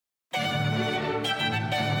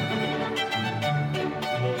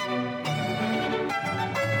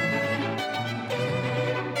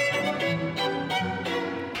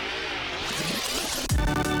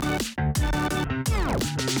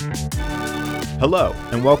Hello,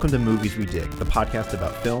 and welcome to Movies We Dig, the podcast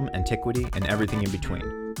about film, antiquity, and everything in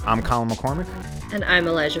between. I'm Colin McCormick. And I'm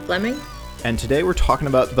Elijah Fleming. And today we're talking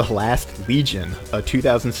about The Last Legion, a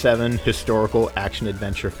 2007 historical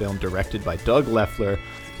action-adventure film directed by Doug Lefler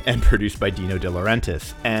and produced by Dino De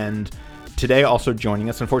Laurentiis. And today also joining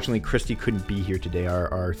us, unfortunately Christy couldn't be here today,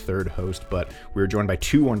 our third host, but we were joined by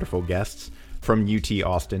two wonderful guests from UT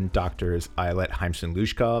Austin, Doctors Ayelet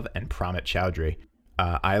Heimson-Lushkov and Pramit Chowdhury.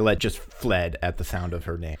 Ayelet just fled at the sound of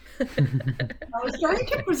her name. I was trying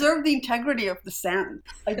to preserve the integrity of the sound.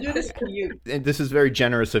 I do this for you. And this is very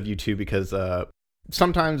generous of you too, because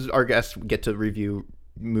sometimes our guests get to review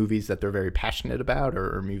movies that they're very passionate about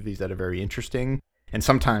or movies that are very interesting. And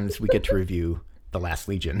sometimes we get to review The Last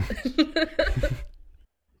Legion.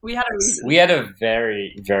 We had a reason. We had a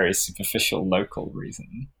very, very superficial local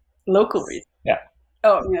reason. Local reason? Yeah.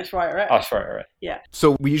 Oh, yes, right. Oh, sure. Yeah.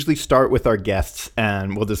 So we usually start with our guests,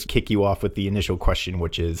 and we'll just kick you off with the initial question,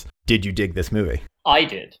 which is, did you dig this movie? I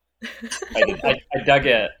did. I dug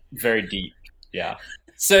it very deep. Yeah.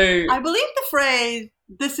 So I believe the phrase,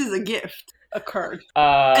 this is a gift, occurred.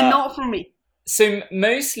 And not from me. So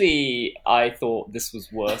mostly I thought this was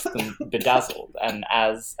worse than Bedazzled. And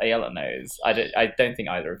as Ayelet knows, I don't think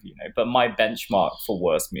either of you know, but my benchmark for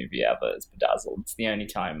worst movie ever is Bedazzled. It's the only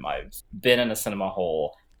time I've been in a cinema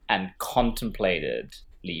hall and contemplated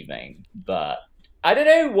leaving. But I don't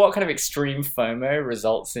know what kind of extreme FOMO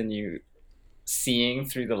results in you seeing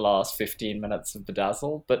through the last 15 minutes of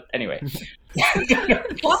Bedazzled. But anyway. What was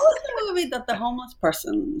the movie that the homeless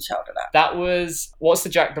person shouted at? That was, what's the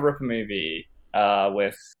Jack the Ripper movie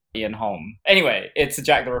with Ian Holm? Anyway, it's a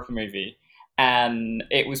Jack the Ripper movie. And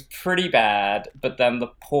it was pretty bad, but then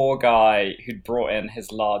the poor guy who'd brought in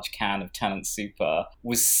his large can of Tennant Super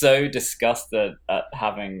was so disgusted at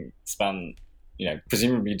having spent,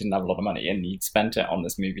 presumably he didn't have a lot of money and he'd spent it on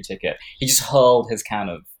this movie ticket. He just hurled his can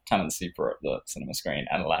of Tennant Super at the cinema screen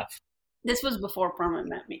and left. This was before Pramit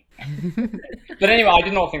met me. But anyway, I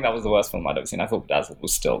did not think that was the worst film I'd ever seen. I thought Bedazzled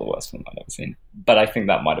was still the worst film I'd ever seen. But I think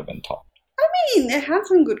that might have been top. I mean, it had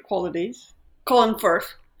some good qualities. Colin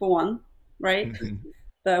Firth, for one, right?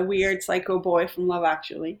 The weird psycho boy from Love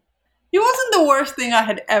Actually. He wasn't the worst thing I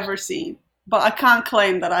had ever seen, but I can't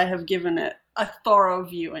claim that I have given it a thorough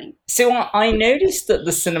viewing. So I noticed that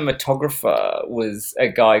the cinematographer was a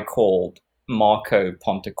guy called Marco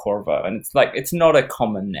Pontecorvo, and it's not a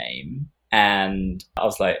common name. And I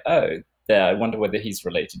was like, I wonder whether he's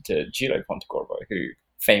related to Gillo Pontecorvo, who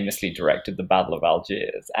famously directed the Battle of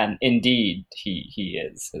Algiers. And indeed, he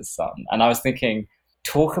is his son. And I was thinking,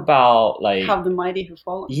 talk about how the mighty have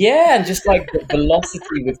fallen. Yeah, and just the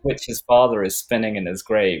velocity with which his father is spinning in his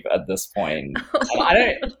grave at this point. And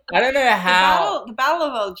I don't know how the Battle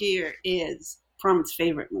of Algiers is Pramit's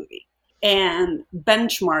favorite movie and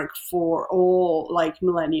benchmark for all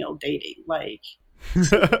millennial dating.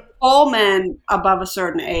 All men above a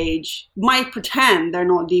certain age might pretend they're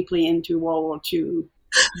not deeply into World War II,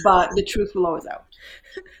 but the truth will always out.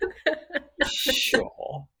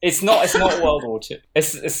 Sure. It's not World War II.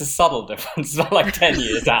 It's a subtle difference. It's not 10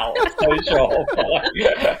 years out. So sure.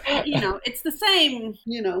 It's the same,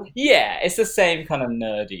 Yeah, it's the same kind of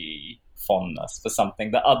nerdy fondness for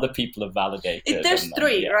something that other people have validated. There's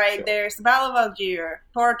three, right? Sure. There's the Battle of Algiers,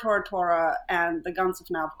 Tora Tora Tora, and the Guns of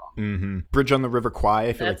Navarone. Mm-hmm. Bridge on the River Kwai,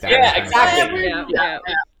 I feel like that. Yeah, exactly.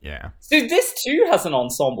 Yeah. So this too has an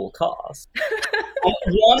ensemble cast.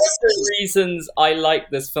 One of the reasons I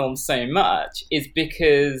like this film so much is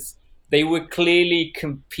because they were clearly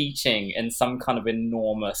competing in some kind of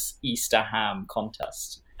enormous Easter ham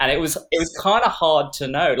contest. And it was kind of hard to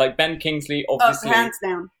know. Ben Kingsley, obviously. Hands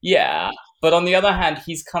down. Yeah. But on the other hand,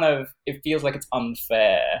 he's it feels like it's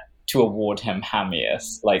unfair to award him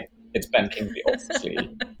hammiest. It's Ben Kingsley,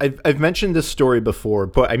 obviously. I've mentioned this story before,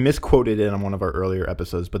 but I misquoted it on one of our earlier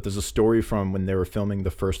episodes. But there's a story from when they were filming the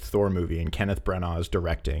first Thor movie, and Kenneth Branagh is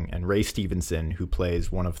directing, and Ray Stevenson, who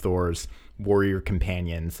plays one of Thor's warrior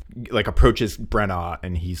companions, approaches Branagh,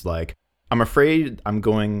 and he's like, I'm afraid I'm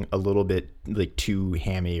going a little bit too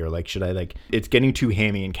hammy, or should I it's getting too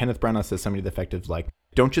hammy. And Kenneth Branagh says something to the effect of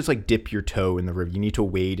don't just dip your toe in the river. You need to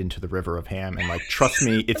wade into the river of ham, and trust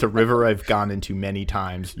me, it's a river I've gone into many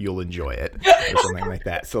times. You'll enjoy it, or something like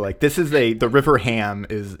that. So the river ham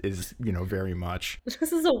is very much.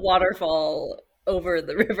 This is a waterfall over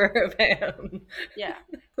the river of ham. Yeah.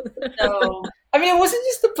 So I mean, it wasn't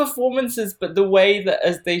just the performances, but the way that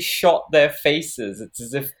as they shot their faces, it's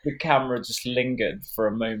as if the camera just lingered for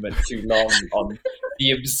a moment too long on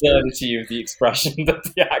the absurdity of the expression that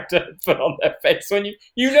the actor had put on their face. When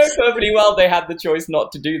you know perfectly well they had the choice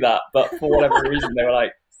not to do that, but for whatever reason they were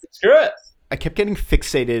like, screw it. I kept getting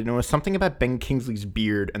fixated, and it was something about Ben Kingsley's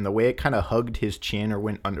beard and the way it kind of hugged his chin or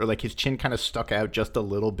went under, like his chin kind of stuck out just a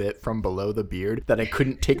little bit from below the beard, that I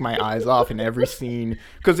couldn't take my eyes off in every scene.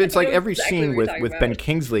 Because it's like every scene with Ben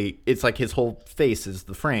Kingsley, it's like his whole face is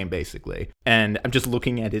the frame, basically. And I'm just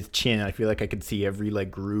looking at his chin, I feel like I could see every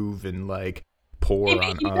like groove and like pore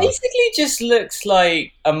on. He basically just looks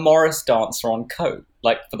like a Morris dancer on coke,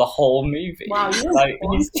 like for the whole movie. Wow, like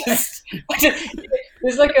he's just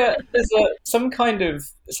there's some kind of,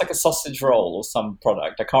 it's like a sausage roll or some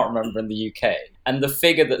product I can't remember in the UK, and the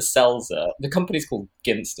figure that sells it, the company's called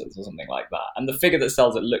Ginsters or something like that, and the figure that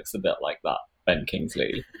sells it looks a bit like that Ben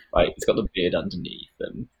Kingsley, right? He's got the beard underneath,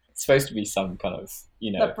 and it's supposed to be some kind of,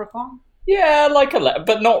 you know, Leprechaun. yeah, like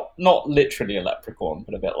but not literally a leprechaun,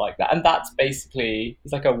 but a bit like that. And that's basically,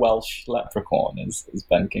 it's like a Welsh leprechaun is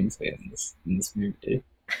Ben Kingsley in this movie,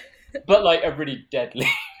 but like a really deadly,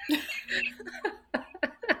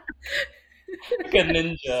 like a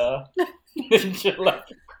ninja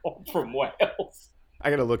leprechaun from Wales. I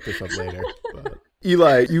gotta look this up later. But.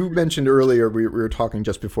 Eli, you mentioned earlier, we were talking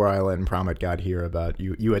just before Isla and Pramit got here about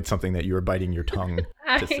you had something that you were biting your tongue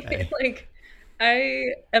to say.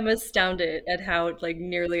 I am astounded at how like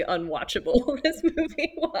nearly unwatchable this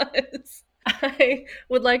movie was. I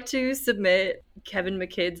would like to submit Kevin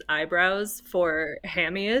McKidd's eyebrows for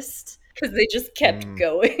hammiest, because they just kept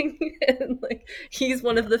going. And like he's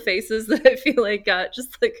one of the faces that I feel like got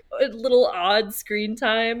just like a little odd screen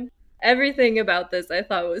time. Everything about this I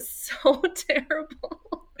thought was so terrible.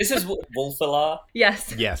 This is Wolfela.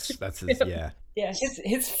 Yes. Yes, that's his, yeah. Yeah,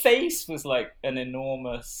 his face was like an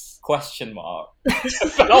enormous question mark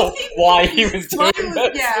about why he was doing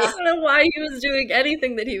this. Yeah. I don't know why he was doing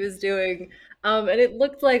anything that he was doing. And it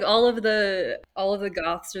looked like all of the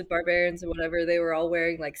goths or barbarians or whatever, they were all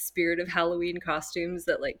wearing like Spirit of Halloween costumes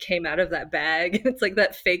that like came out of that bag. It's like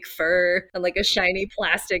that fake fur and like a shiny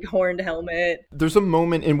plastic horned helmet. There's a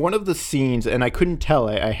moment in one of the scenes, and I couldn't tell.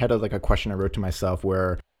 I had a question I wrote to myself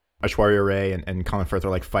where Aishwarya Rai and Colin Firth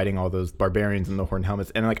are like fighting all those barbarians in the horned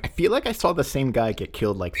helmets, and like I feel like I saw the same guy get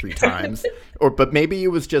killed like 3 times, but maybe it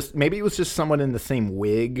was just someone in the same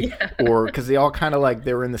wig, or because they all kind of like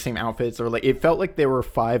they were in the same outfits, or like it felt like there were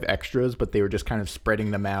 5 extras, but they were just kind of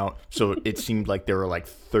spreading them out, so it seemed like there were like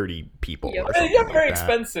 30 people. Yeah, or they something have a very like that.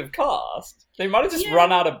 expensive cast. They might have just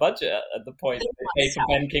run out of budget at the point that they paid for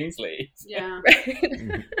Ben Kingsley. Yeah.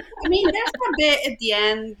 Mhm. I mean, there's a bit at the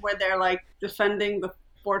end where they're like defending the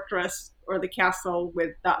fortress or the castle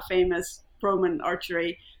with that famous Roman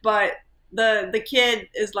archery, but the kid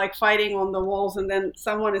is like fighting on the walls, and then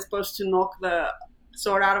someone is supposed to knock the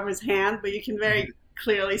sword out of his hand, but you can very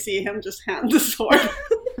clearly see him just hand the sword.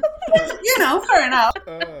 Fair enough.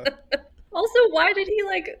 Also, why did he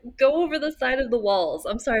like go over the side of the walls?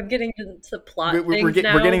 I'm sorry, I'm getting into plot We're things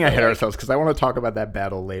now. getting ahead of like, ourselves because I want to talk about that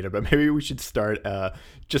battle later, but maybe we should start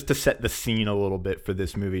just to set the scene a little bit for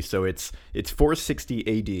this movie. So it's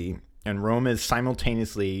 460 AD, and Rome is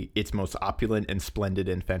simultaneously its most opulent and splendid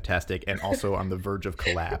and fantastic, and also on the verge of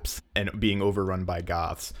collapse and being overrun by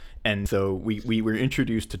Goths. And so we were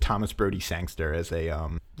introduced to Thomas Brodie Sangster as a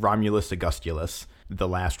Romulus Augustulus, the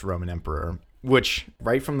last Roman emperor. Which,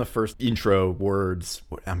 right from the first intro words,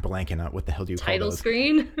 I'm blanking out. What the hell do you call title those?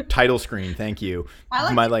 Screen? Title screen, thank you.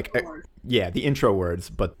 I like the word. Yeah, the intro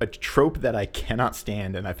words, but a trope that I cannot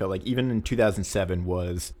stand, and I felt like even in 2007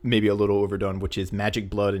 was maybe a little overdone, which is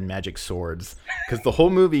magic blood and magic swords. Because the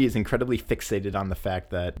whole movie is incredibly fixated on the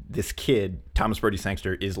fact that this kid, Thomas Brodie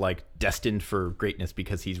Sangster, is like destined for greatness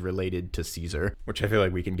because he's related to Caesar, which I feel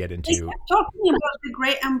like we can get They into. kept talking about the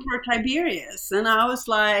great Emperor Tiberius, and I was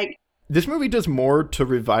like, This movie does more to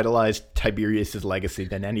revitalize Tiberius's legacy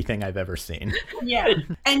than anything I've ever seen. yeah.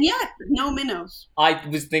 And yet, no minnows. I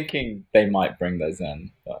was thinking they might bring those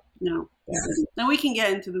in, but No. Now we can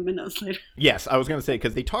get into the minnows later. Yes, I was going to say,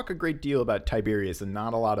 because they talk a great deal about Tiberius and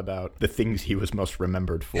not a lot about the things he was most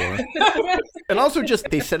remembered for. And also just,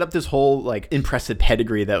 they set up this whole, like, impressive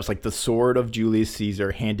pedigree that was, like, the sword of Julius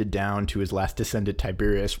Caesar handed down to his last descendant,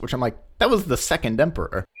 Tiberius, which I'm like, that was the second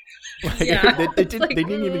emperor. Like, Yeah, they didn't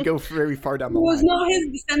even go very far down the Who line. was not his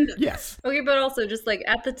descendant. Yes. Okay, but also just like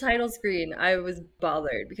at the title screen, I was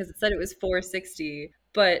bothered because it said it was 460,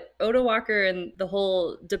 but Oda Walker and the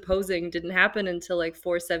whole deposing didn't happen until like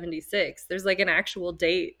 476. There's like an actual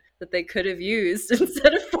date that they could have used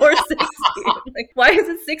instead of 460. Like, why is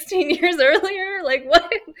it 16 years earlier? Like,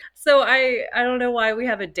 what? So I don't know why we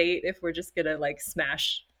have a date if we're just gonna like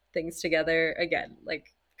smash things together again.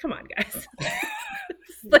 Like, come on, guys.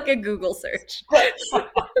 It's like a Google search.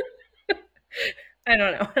 I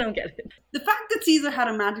don't know. I don't get it. The fact that Caesar had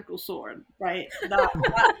a magical sword, right?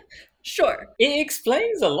 That Sure. it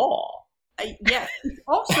explains a lot. Yes.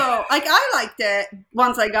 Also, like, I liked it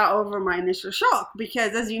once I got over my initial shock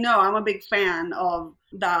because, as you know, I'm a big fan of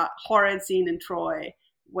the horrid scene in Troy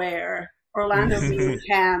where Orlando Bloom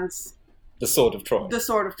hands The Sword of Troy. the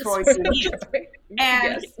Sword of Troy to Neil.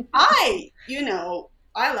 And Yes.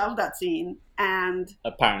 I love that scene. And,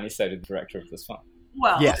 Apparently, so did the director of this film.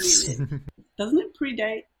 well, Yes. I mean, doesn't it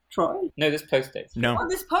predate Troy? No, this post-dates. No. Oh,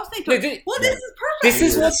 this post-date. No, Well, this is perfect. This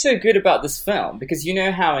is what's so good about this film, because you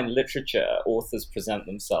know how in literature authors present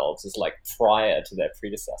themselves as like prior to their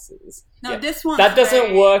predecessors. No, Yeah. this one. That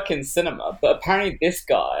doesn't work in cinema, but apparently this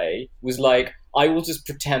guy was like, I will just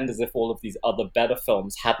pretend as if all of these other better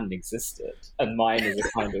films hadn't existed, and mine is a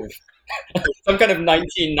kind of some kind of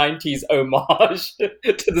 1990s homage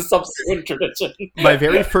to the subsequent tradition. My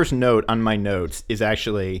very first note on my notes is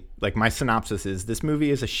actually, like, my synopsis is, this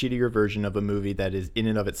movie is a shittier version of a movie that is in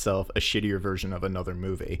and of itself a shittier version of another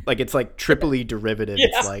movie. Like, it's like triply derivative. Yeah.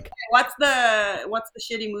 It's like, What's the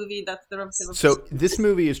shitty movie that's derivative of so this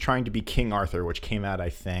movie is trying to be King Arthur, which came out, I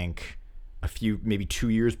think, maybe 2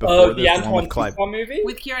 years before Oh, this, the one Antoine with Clive. Fuqua movie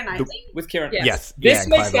with Keira Knightley? with Kieran. Yes. Yes. This yeah, and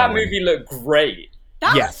makes Clive that Owen. movie look great.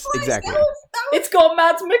 That Yes, was nice. exactly. That was It's got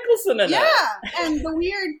Mads Mikkelsen in it. yeah, and the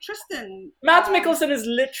weird Tristan. Mads Mikkelsen is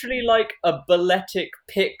literally like a balletic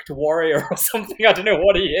picked warrior or something. I don't know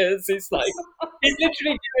what he is. He's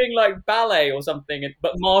literally doing like ballet or something,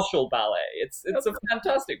 but martial ballet. It's a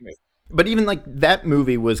fantastic movie. But even like that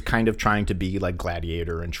movie was kind of trying to be like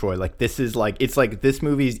Gladiator and Troy. Like this is like, it's like this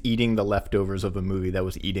movie's eating the leftovers of a movie that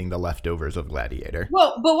was eating the leftovers of Gladiator.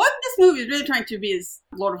 Well, but what this movie is really trying to be is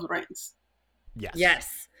Lord of the Rings, Yes.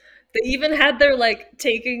 Yes. They even had their like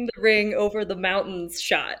taking the ring over the mountains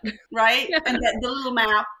shot. right? Yeah. And the little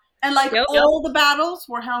map, and like Yep. all the battles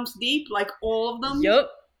were Helm's Deep, like all of them.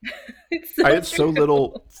 Yup. It's so I had so true.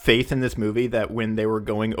 little faith in this movie that when they were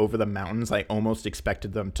going over the mountains, I almost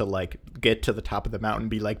expected them to like get to the top of the mountain and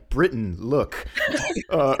be like, Britain, look,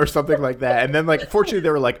 or something like that. And then like, fortunately they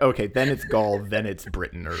were like, okay, then it's Gaul, then it's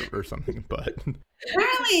Britain or something. But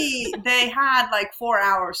Apparently, they had like 4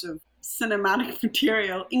 hours of cinematic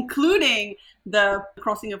material, including the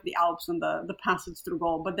crossing of the Alps and the passage through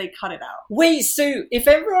Gaul, but they cut it out. Wait, so if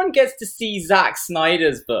everyone gets to see Zack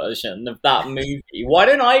Snyder's version of that movie, why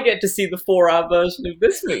don't I get to see the 4-hour version of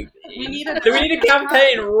this movie? We need a So we need a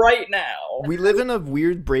campaign right now. we live in a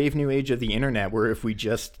weird, brave new age of the internet where if we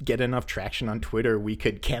just get enough traction on Twitter, we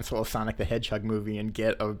could cancel a Sonic the Hedgehog movie and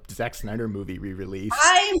get a Zack Snyder movie re-release.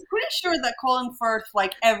 I'm pretty sure that Colin Firth,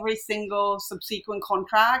 like every single subsequent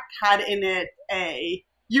contract, had in it a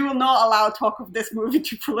 "you will not allow talk of this movie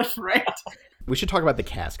to proliferate." We should talk about the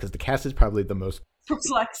cast, because the cast is probably the most,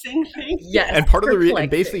 Perplexing thing. Yes. and part of the reason, and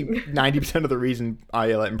perplexing. basically 90% of the reason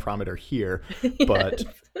Ayala and Promit are here. But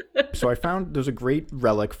so I found there's a great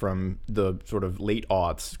relic from the sort of late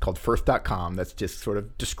aughts called Firth.com that's just sort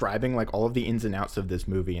of describing like all of the ins and outs of this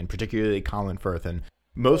movie, and particularly Colin Firth. And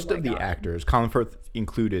most of the actors, Colin Firth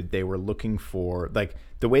included, they were looking for, like,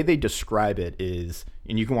 the way they describe it is,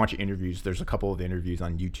 and you can watch interviews, there's a couple of interviews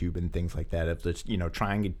on YouTube and things like that, of just,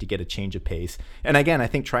 trying to get a change of pace. And again, I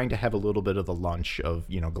think trying to have a little bit of the lunch of,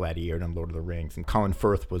 Gladiator and Lord of the Rings. And Colin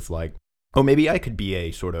Firth was like, oh, maybe I could be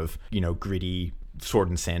a sort of, gritty sword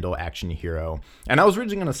and sandal action hero. And I was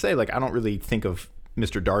originally going to say, like, I don't really think of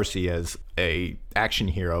Mr. Darcy as a action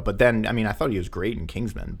hero, but then, I mean, I thought he was great in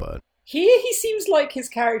Kingsman, but... Here he seems like his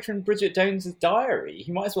character in Bridget Jones's Diary.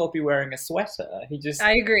 He might as well be wearing a sweater.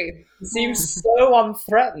 I agree. Seems so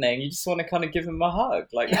unthreatening. You just want to kind of give him a hug.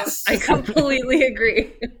 Like, Yes. I completely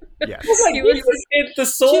agree. Yes. It's like, He was give this kid the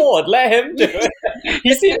sword. Let him do it.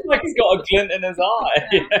 He seems like he's got a glint in his eye.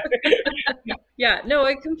 You know? Yeah, no,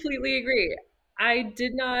 I completely agree. I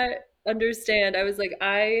did not understand. I was like,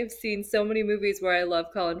 I've seen so many movies where I love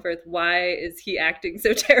Colin Firth. Why is he acting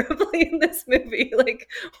so terribly in this movie? Like,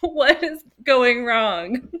 what is going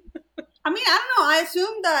wrong? I mean, I don't know. I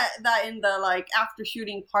assumed that in the like after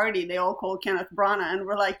shooting party, they all called Kenneth Branagh and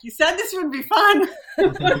were like, "You said this would be fun."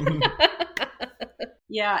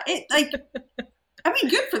 Yeah, it like. I mean,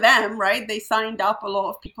 good for them, right? They signed up a lot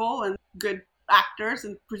of people and good actors,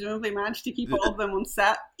 and presumably managed to keep all of them on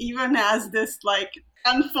set, even as this like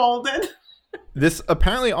unfolded. This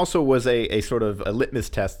apparently also was a sort of a litmus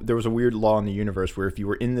test. There was a weird law in the universe where if you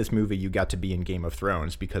were in this movie, you got to be in Game of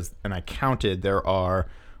Thrones because, and I counted, there are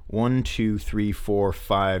 1, 2, 3, 4,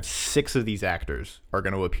 5, 6 of these actors are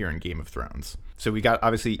going to appear in Game of Thrones. So we got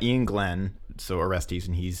obviously Ian Glenn, so Orestes,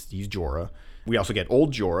 and he's Jorah. We also get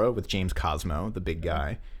old Jorah with James Cosmo, the big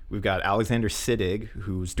guy. We've got Alexander Siddig,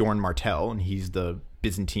 who's Dorn Martell, and he's the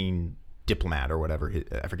Byzantine diplomat or whatever.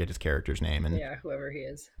 I forget his character's name. And Yeah, whoever he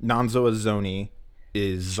is. Nonzo Azoni,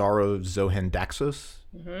 is Zaro Zohendaxos,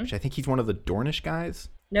 which I think he's one of the Dornish guys.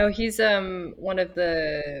 No, he's one of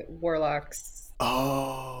the warlocks.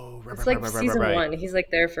 Oh, It's like season 1. He's like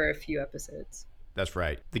there for a few episodes. That's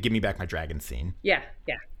right. The Give Me Back My Dragon scene. Yeah.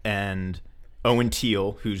 And Owen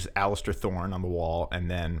Teale, who's Alistair Thorne on The Wall, and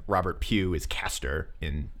then Robert Pugh is Castor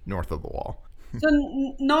in North of the Wall. So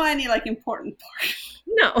not any like important part.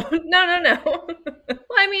 No.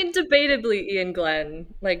 Well, I mean, debatably, Ian Glenn,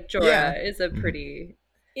 like Jorah, is a pretty.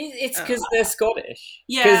 It's because they're Scottish.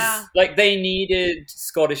 Yeah. Because like they needed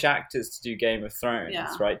Scottish actors to do Game of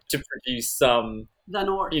Thrones, right? To produce some, the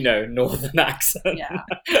North, northern accent. Yeah.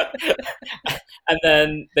 And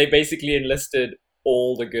then they basically enlisted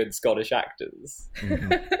all the good Scottish actors.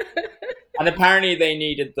 Mm-hmm. And apparently they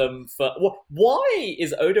needed them for... Why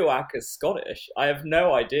is Odo Acker Scottish? I have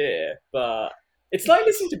no idea, but it's like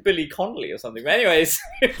listening to Billy Connolly or something. But anyways...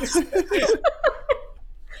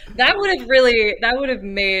 That would have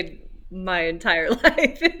made my entire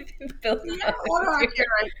life. Odo Acker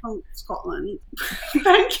from Scotland.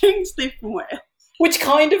 Ben Kingsley from Wales. Which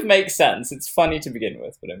kind of makes sense. It's funny to begin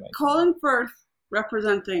with, but it makes Colin Firth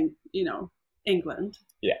representing, England.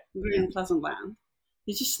 Yeah. Green Pleasant Land.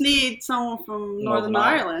 You just need someone from Northern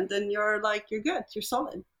Ireland, and you're good. You're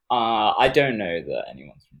solid. I don't know that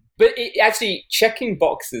anyone's from... But actually, checking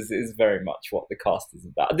boxes is very much what the cast is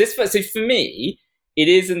about. So for me, it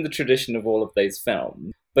is in the tradition of all of those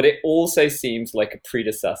films, but it also seems like a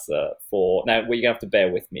predecessor for... Now, you're going to have to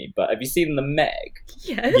bear with me, but have you seen The Meg?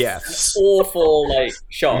 Yes. Awful,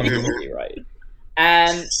 shark movie, right?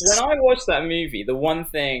 And when I watched that movie, the one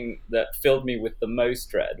thing that filled me with the most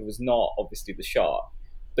dread was not obviously the shark,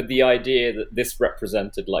 but the idea that this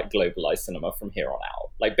represented globalized cinema from here on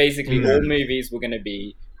out. Basically all movies were going to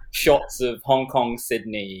be shots of Hong Kong,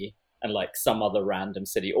 Sydney, and some other random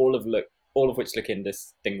city, all of which look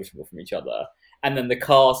indistinguishable from each other. And then the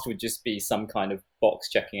cast would just be some kind of box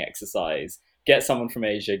checking exercise. Get someone from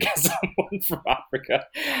Asia, get someone from Africa.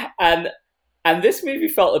 And this movie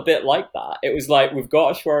felt a bit like that. It was we've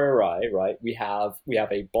got Aishwarya Rai, right? We have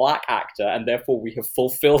a black actor, and therefore we have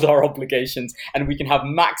fulfilled our obligations, and we can have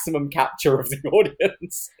maximum capture of the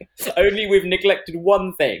audience. Only we've neglected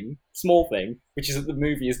one thing, small thing, which is that the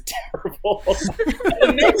movie is terrible.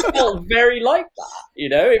 And it felt very like that,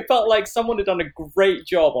 It felt like someone had done a great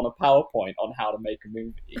job on a PowerPoint on how to make a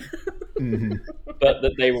movie, but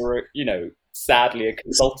that they were, sadly a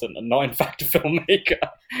consultant and not in fact a filmmaker.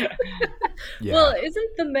 Yeah. Well,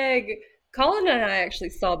 isn't The Meg... Colin and I actually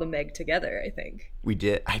saw The Meg together, I think. We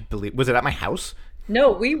did. I believe... Was it at my house?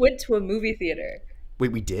 No, we went to a movie theater.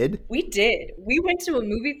 Wait, we did? We did. We went to a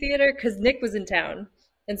movie theater because Nick was in town.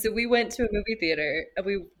 And so we went to a movie theater and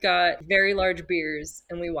we got very large beers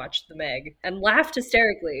and we watched The Meg and laughed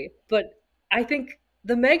hysterically. But I think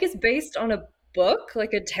The Meg is based on a book,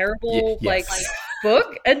 a terrible,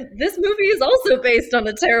 book. And this movie is also based on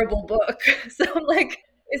a terrible book. So I'm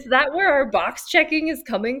is that where our box checking is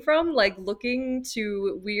coming from? Looking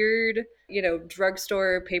to weird,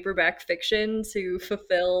 drugstore paperback fiction to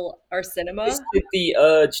fulfill our cinema? Is it the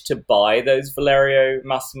urge to buy those Valerio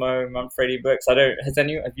Massimo Manfredi books? Have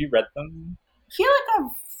you read them? I feel like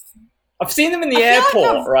I've seen them in the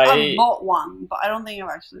airport, right? I've bought one, but I don't think I've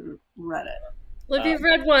actually read it. Well, if you've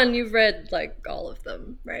read one, you've read all of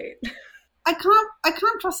them, right? I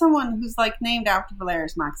can't trust someone who's named after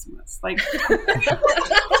Valerius Maximus.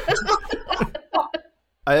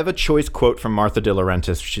 I have a choice quote from Martha De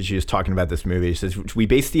Laurentiis. She was talking about this movie. She says, "We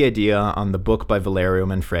based the idea on the book by Valerio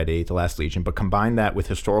Manfredi, The Last Legion, but combined that with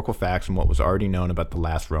historical facts and what was already known about the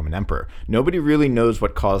last Roman emperor. Nobody really knows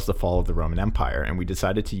what caused the fall of the Roman Empire, and we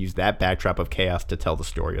decided to use that backdrop of chaos to tell the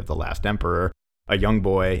story of the last emperor, a young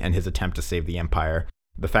boy and his attempt to save the empire.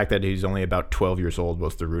 The fact that he's only about 12 years old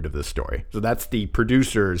was the root of this story." So that's the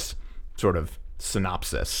producer's sort of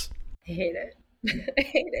synopsis. I hate it. I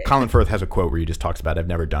hate it. Colin Firth has a quote where he just talks about, "I've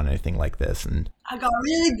never done anything like this." And I got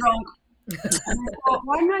really drunk. And I thought,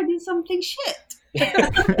 why not do something shit?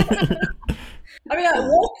 I mean, at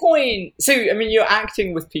what point... So, you're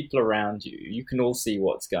acting with people around you. You can all see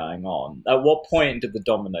what's going on. At what point did the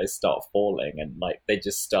dominoes start falling and, they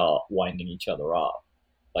just start winding each other up?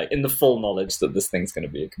 In the full knowledge that this thing's going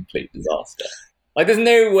to be a complete disaster. There's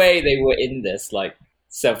no way they were in this,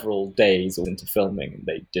 several days into filming and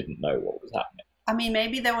they didn't know what was happening.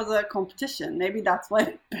 Maybe there was a competition. Maybe that's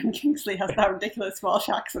why Ben Kingsley has that ridiculous Welsh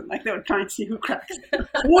accent. They were trying to see who cracks.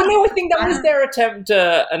 Well, no, I think that was their attempt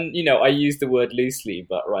to, and, I use the word loosely,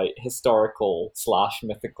 but, historical /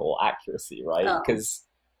 mythical accuracy, right? Because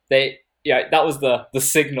that was the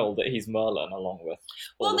signal that he's Merlin along with.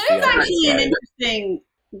 Well, there's actually an interesting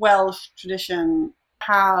Welsh tradition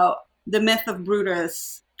how the myth of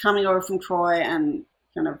Brutus coming over from Troy and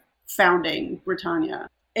kind of founding Britannia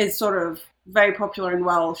is sort of very popular in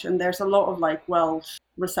Welsh, and there's a lot of like Welsh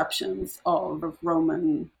receptions of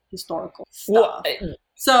Roman historical stuff.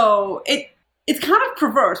 So it's kind of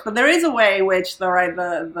perverse, but there is a way in which the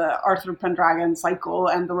Arthur Pendragon cycle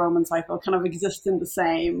and the Roman cycle kind of exist in the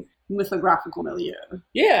same mythographical milieu.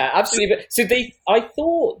 Yeah, absolutely. So I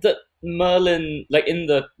thought that Merlin, like in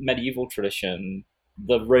the medieval tradition,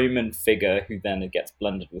 the Roman figure who then gets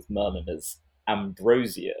blended with Merlin is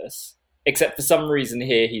Ambrosius, except for some reason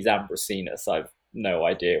here he's Ambrosinus. I've no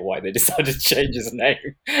idea why they decided to change his name.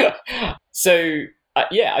 So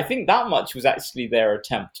yeah, I think that much was actually their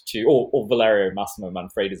attempt to, or Valerio Massimo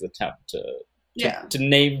Manfredi's attempt to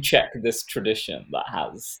name check this tradition that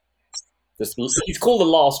has this. He's called the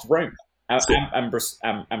last Roman.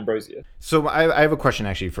 Ambrosia. So I have a question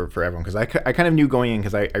actually for everyone, because I kind of knew going in,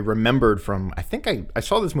 because I remembered from, I think I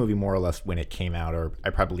saw this movie more or less when it came out, or I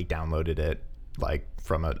probably downloaded it like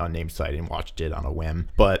from a unnamed site and watched it on a whim.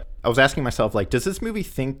 But I was asking myself, like, does this movie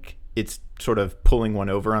think it's sort of pulling one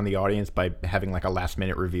over on the audience by having like a last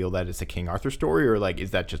minute reveal that it's a King Arthur story, or like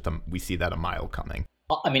is that just we see that a mile coming?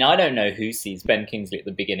 I mean, I don't know who sees Ben Kingsley at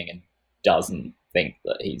the beginning and doesn't think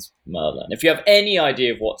that he's Merlin. If you have any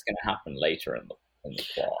idea of what's going to happen later in the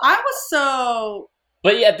plot, I was so.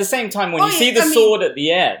 But yeah, at the same time, when you see the sword at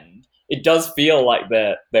the end, it does feel like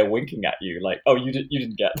they're winking at you, like, oh, you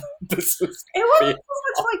didn't get this. It wasn't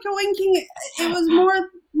so much like a winking. It was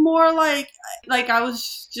more like I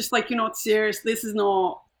was just like, it's serious. This is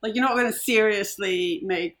not like, you're not going to seriously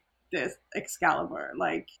make this Excalibur.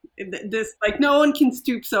 Like this, like no one can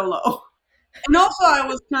stoop so low. And also, I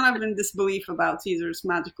was kind of in disbelief about Caesar's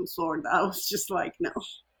magical sword. I was just like, no.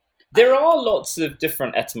 There are lots of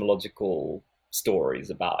different etymological stories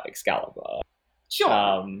about Excalibur.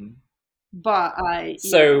 Sure. But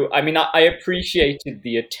I mean, I appreciated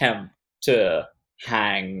the attempt to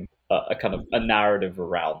hang a kind of a narrative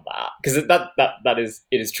around that, because that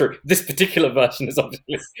is true. This particular version is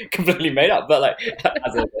obviously completely made up, but like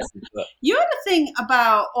as a you had a thing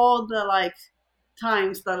about all the like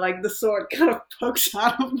times that like the sword kind of pokes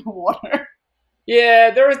out of the water.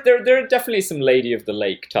 Yeah, there are definitely some Lady of the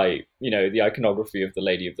Lake type, the iconography of the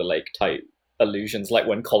Lady of the Lake type allusions, like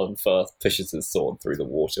when Colin Firth pushes his sword through the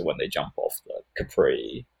water when they jump off the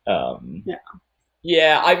Capri.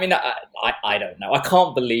 Yeah, I mean, I don't know. I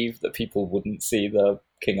can't believe that people wouldn't see the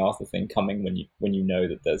King Arthur thing coming when you know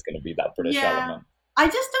that there's going to be that British element. I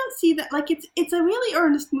just don't see that. Like, it's a really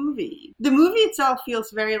earnest movie. The movie itself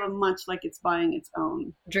feels very much like it's buying its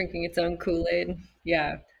own, drinking its own Kool-Aid.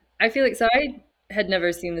 Yeah, I feel like I had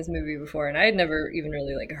never seen this movie before, and I had never even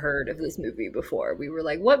really like heard of this movie before. We were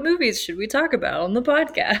like, what movies should we talk about on the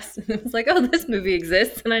podcast? And it was like, oh, this movie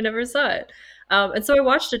exists, and I never saw it. And so I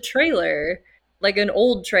watched a trailer, like an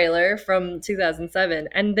old trailer from 2007,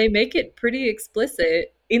 and they make it pretty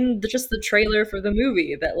explicit in just the trailer for the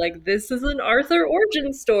movie that like this is an Arthur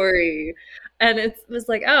origin story. And it was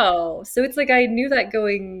like, oh, so it's like I knew that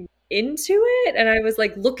going into it, and I was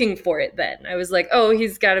like looking for it then. I was like, oh,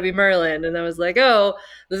 he's got to be Merlin, and I was like, oh,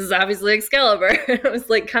 this is obviously Excalibur. I was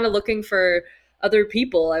like kind of looking for other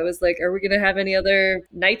people. I was like, are we gonna have any other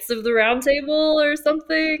Knights of the Round Table or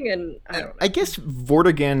something? And I don't know. I guess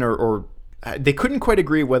Vortigern or they couldn't quite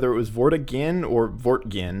agree whether it was Vortigern or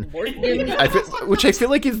Vortgin, which I feel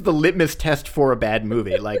like is the litmus test for a bad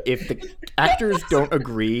movie. Like, if the actors don't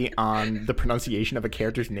agree on the pronunciation of a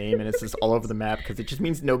character's name and it's just all over the map, because it just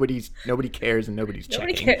means nobody cares and nobody's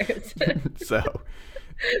checking. Nobody cares. So,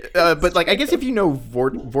 but like, I guess if you know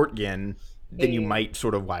Vortgin, then you might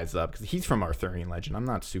sort of wise up, because he's from Arthurian legend. I'm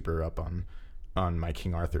not super up on my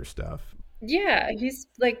King Arthur stuff. Yeah, he's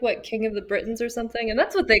like, what, King of the Britons or something? And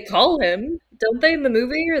that's what they call him, don't they, in the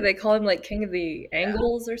movie? Or they call him like King of the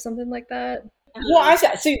Angles or something like that? Well,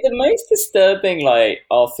 actually, see, the most disturbing like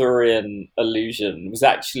Arthurian allusion was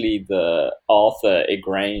actually the Arthur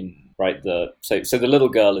Igraine, right? So the little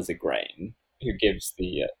girl is Igraine, who gives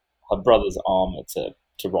her brother's armor to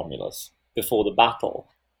Romulus before the battle.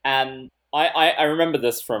 And I remember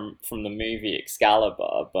this from the movie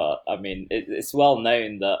Excalibur, but I mean, it's well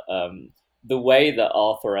known that the way that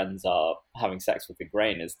Arthur ends up having sex with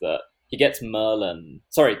Igraine is that he gets Uther,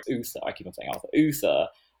 I keep on saying Arthur. Uther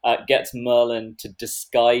gets Merlin to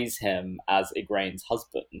disguise him as Igraine's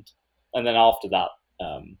husband. And then after that,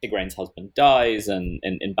 Igraine's husband dies and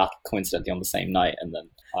in battle, coincidentally on the same night, and then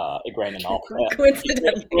Igraine and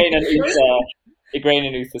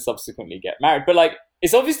Uther subsequently get married. But like,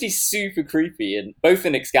 it's obviously super creepy, and both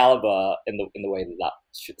in Excalibur in the way that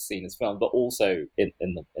scene is filmed, but also in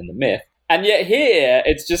the myth. And yet here,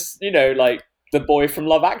 it's just, like the boy from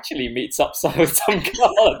Love Actually meets up with some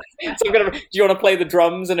girl. Do you want to play the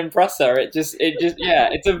drums and impress her? It's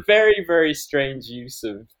a very, very strange use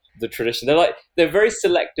of the tradition. They're very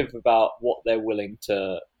selective about what they're willing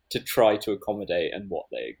to try to accommodate and what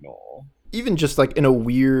they ignore. Even just like in a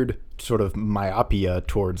weird sort of myopia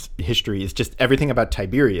towards history is just everything about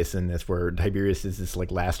Tiberius in this, where Tiberius is this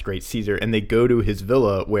like last great Caesar, and they go to his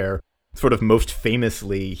villa where sort of most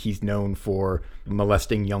famously he's known for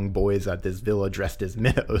molesting young boys at this villa dressed as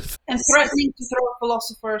minnows and threatening to throw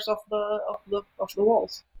philosophers off the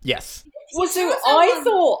walls. Yes. Well, so I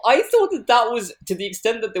thought that was, to the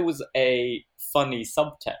extent that there was a funny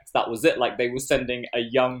subtext, that was it. Like they were sending a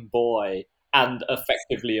young boy and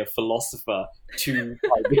effectively a philosopher to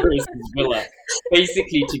Tiberius' villa,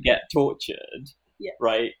 basically to get tortured,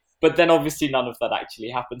 right? But then obviously none of that actually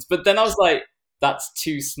happens. But then I was like, that's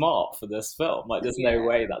too smart for this film. Like, there's no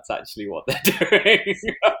way that's actually what they're doing.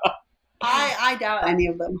 I doubt any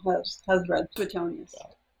of them has read Suetonius.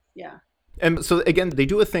 Yeah. And so again, they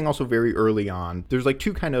do a thing also very early on. There's like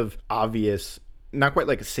two kind of obvious, not quite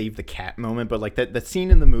like a save the cat moment, but like that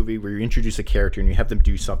scene in the movie where you introduce a character and you have them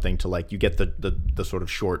do something to like, you get the sort of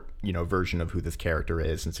short, version of who this character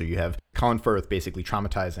is. And so you have Colin Firth basically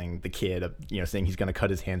traumatizing the kid, saying he's going to cut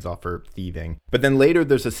his hands off for thieving. But then later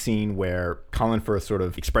there's a scene where Colin Firth sort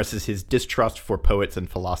of expresses his distrust for poets and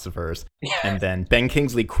philosophers. And then Ben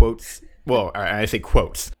Kingsley quotes, I say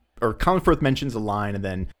quotes, or Colin Firth mentions a line and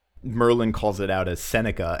then Merlin calls it out as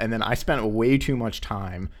Seneca. And then I spent way too much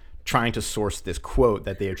time trying to source this quote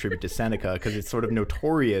that they attribute to Seneca, because it's sort of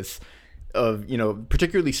notorious of,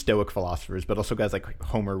 particularly Stoic philosophers, but also guys like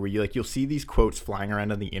Homer, where you'll see these quotes flying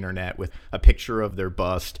around on the internet with a picture of their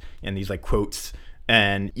bust and these like quotes.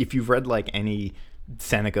 And if you've read like any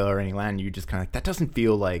Seneca or any Latin, you just kind of like, that doesn't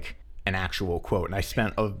feel like an actual quote. And I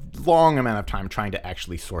spent a long amount of time trying to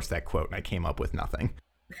actually source that quote, and I came up with nothing.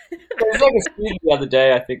 There was like a student the other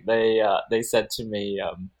day, I think they said to me,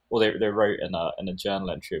 they wrote in a journal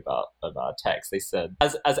entry about a text. They said,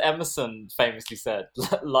 as Emerson famously said,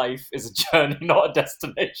 life is a journey, not a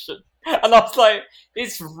destination. And I was like,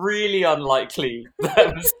 it's really unlikely that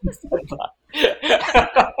Emerson said that.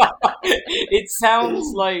 It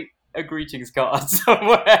sounds like a greetings card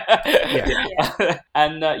somewhere. Yeah.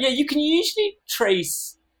 And you can usually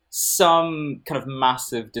trace some kind of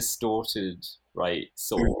massive distorted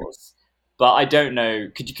source. But I don't know.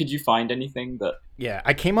 Could you find anything that? Yeah,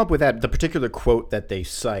 I came up with the particular quote that they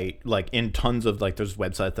cite, like in tons of like there's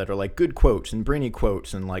websites that are like good quotes and brainy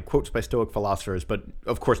quotes and like quotes by Stoic philosophers, but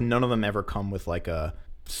of course none of them ever come with like a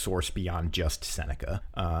source beyond just Seneca.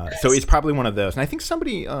 So it's probably one of those. And I think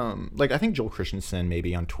somebody, I think Joel Christensen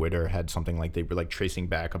maybe on Twitter had something like they were like tracing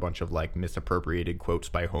back a bunch of like misappropriated quotes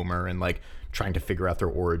by Homer and like trying to figure out their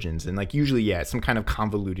origins. And like usually, it's some kind of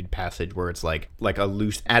convoluted passage where it's like a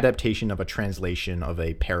loose adaptation of a translation of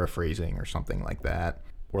a paraphrasing or something like that.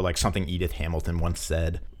 Or like something Edith Hamilton once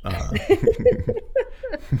said. It's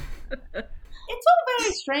all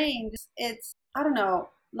very strange. It's, I don't know,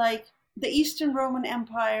 like the Eastern Roman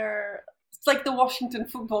Empire, it's like the Washington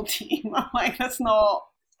football team. I'm like, that's not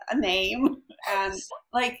a name. And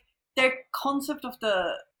like their concept of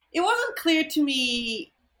it wasn't clear to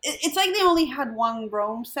me. It's like they only had one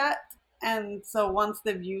Rome set. And so once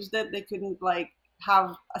they've used it, they couldn't like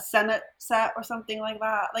have a Senate set or something like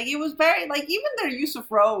that. Like it was very, like even their use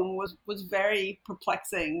of Rome was very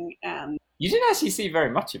perplexing. And you didn't actually see very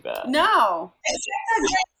much of it. No. It's a great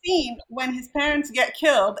scene when his parents get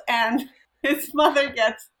killed and his mother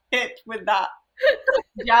gets hit with that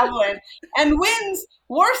javelin and wins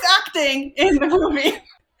worst acting in the movie.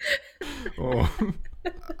 Oh.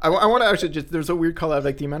 I want to actually there's a weird call out,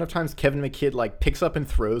 like the amount of times Kevin McKidd like picks up and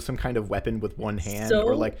throws some kind of weapon with one hand,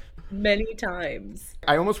 or like many times.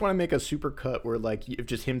 I almost want to make a super cut where like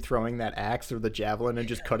just him throwing that axe or the javelin and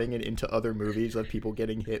just cutting it into other movies of people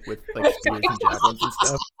getting hit with like spears and javelins and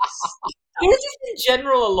stuff. There's just in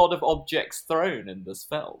general a lot of objects thrown in this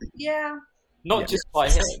film. Yeah. Not just by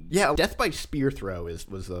him. Yeah, death by spear throw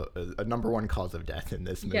was a number one cause of death in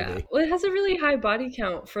this movie. Yeah, well, it has a really high body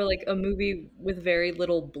count for like a movie with very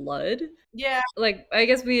little blood. Yeah. Like, I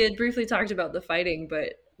guess we had briefly talked about the fighting,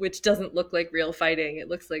 but which doesn't look like real fighting. It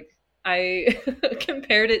looks like I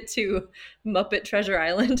compared it to Muppet Treasure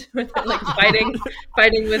Island, where they're like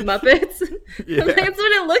fighting with Muppets. Yeah. That's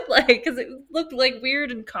what it looked like, because it looked like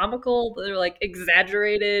weird and comical. They're like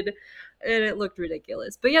exaggerated. And it looked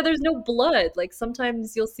ridiculous. But yeah, there's no blood. Like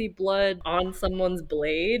sometimes you'll see blood on someone's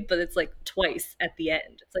blade, but it's like twice at the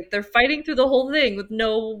end. It's like they're fighting through the whole thing with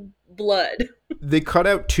no blood. They cut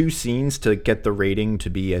out 2 scenes to get the rating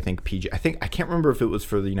to be, I think, PG. I can't remember if it was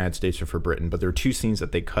for the United States or for Britain, but there were 2 scenes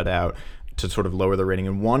that they cut out to sort of lower the rating.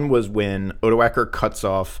 And one was when Odoaker cuts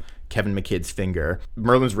off Kevin McKidd's finger.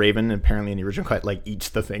 Merlin's Raven, apparently in the original cut, like eats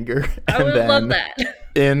the finger. I would love that.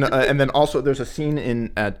 And then also there's a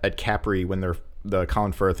scene at Capri when the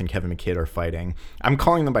Colin Firth and Kevin McKidd are fighting. I'm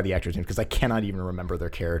calling them by the actors' names because I cannot even remember their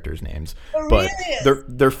characters' names. Aurelius.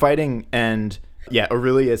 But they're fighting, and yeah,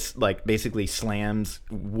 Aurelius like basically slams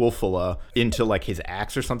Wolfula into like his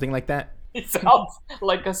axe or something like that. It sounds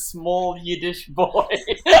like a small Yiddish boy.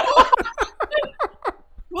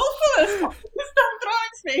 Wolfus, stop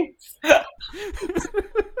throwing things.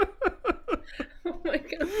 Oh my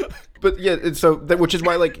god. But yeah, which is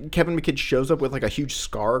why like Kevin McKidd shows up with like a huge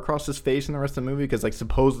scar across his face in the rest of the movie because like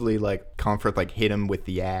supposedly like Colin Firth like hit him with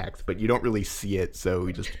the axe, but you don't really see it, so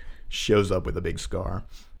he just shows up with a big scar.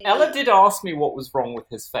 Ella did ask me what was wrong with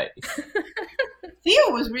his face.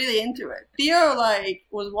 Theo was really into it. Theo like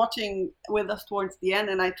was watching with us towards the end,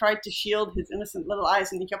 and I tried to shield his innocent little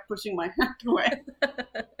eyes, and he kept pushing my hand away.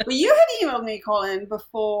 But you had emailed me, Colin,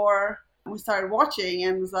 before we started watching,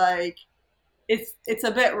 and was like, "It's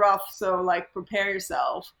a bit rough, so like prepare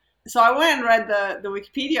yourself." So I went and read the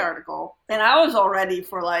Wikipedia article, and I was all ready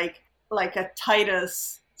for like a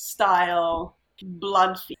Titus style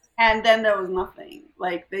blood feast. And then there was nothing.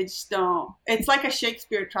 Like, they just don't. It's like a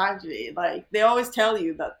Shakespeare tragedy. Like, they always tell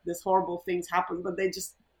you that this horrible things happen, but they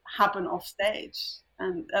just happen off stage.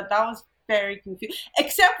 And that was very confusing.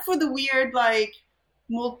 Except for the weird, like,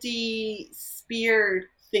 multi-spear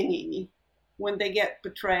thingy when they get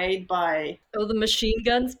betrayed by... Oh, the machine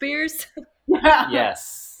gun spears?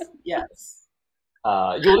 Yes. Yes.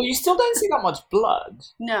 You still don't see that much blood.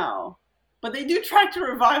 No. But they do try to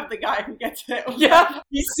revive the guy who gets hit. Yeah,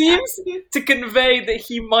 he seems to convey that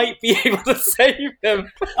he might be able to save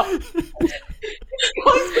him.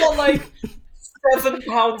 He's got like 7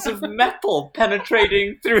 pounds of metal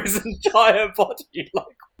penetrating through his entire body. Like,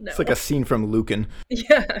 No. It's like a scene from Lucan.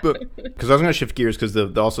 Yeah. But because I was going to shift gears because the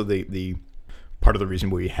part of the reason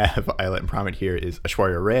we have Isla and Promet here is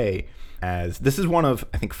Aishwarya Rai, as this is one of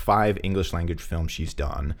I think 5 English language films she's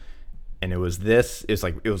done. And it was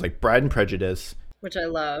like Bride and Prejudice, Which I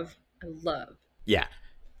love. yeah,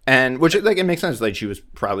 and which like it makes sense. Like she was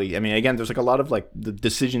probably, I mean, again, there's like a lot of like the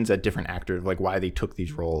decisions that different actors like why they took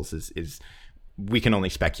these roles is we can only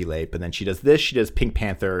speculate. But then she does Pink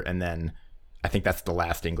Panther, and then I think that's the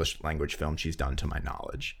last English language film she's done to my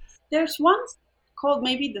knowledge. There's one called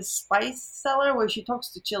maybe The Spice Seller where she talks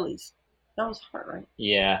to chilies. That was her, right?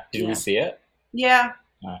 yeah. Did we see it? Yeah,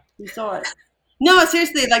 we saw it. No,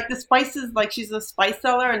 seriously, like the spices, like she's a spice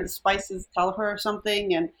seller and the spices tell her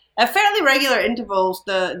something, and at fairly regular intervals,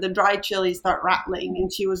 the dried chilies start rattling,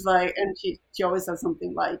 and she was like, and she always says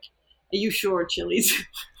something like, "Are you sure, chilies?"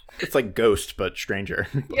 It's like Ghost, but stranger.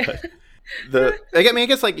 Yeah. I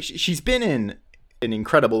guess like she's been in an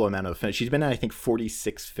incredible amount of films. She's been in, I think,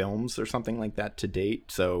 46 films or something like that to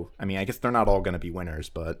date. So, I mean, I guess they're not all going to be winners,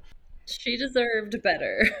 but She deserved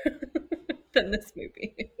better than this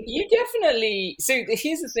movie. You definitely. So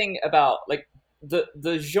here's the thing about like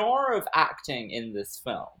the genre of acting in this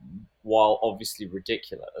film, while obviously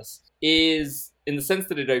ridiculous, is in the sense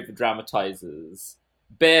that it over dramatizes,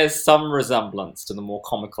 bears some resemblance to the more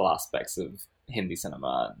comical aspects of Hindi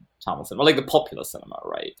cinema and Tamil cinema, like the popular cinema,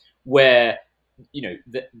 right? Where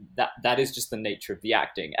that is just the nature of the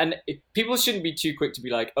acting, and people shouldn't be too quick to be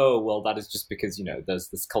like, oh well, that is just because there's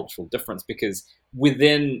this cultural difference, because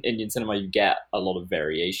within Indian cinema you get a lot of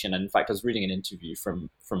variation. And in fact, I was reading an interview from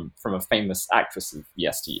a famous actress of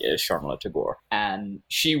yesteryear, Sharmila Tagore, and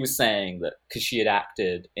she was saying that because she had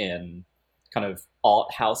acted in kind of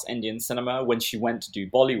art house Indian cinema, when she went to do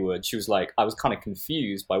Bollywood, she was like, I was kind of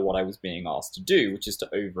confused by what I was being asked to do, which is to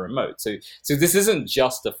over emote. So this isn't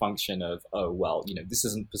just a function of, oh well, this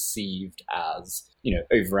isn't perceived as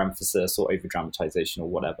overemphasis or over dramatization or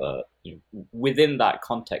whatever. Within that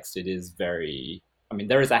context, it is very,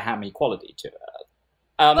 there is a hammy quality to it.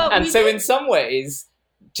 And so in some ways,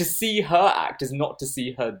 to see her act is not to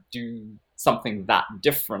see her do something that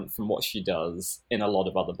different from what she does in a lot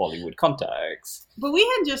of other Bollywood contexts. But we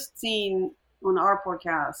had just seen on our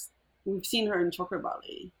podcast, we've seen her in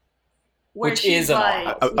Chokrabali, which is an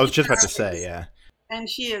I was just about to say, yeah. And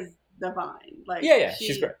she is divine. Like, yeah,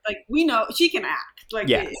 she's great. Like, we know she can act. Like,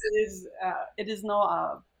 yeah. it is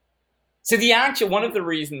no. So one of the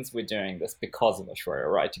reasons we're doing this because of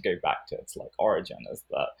Aishwarya Rai, to go back to its like origin, is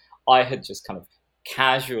that I had just kind of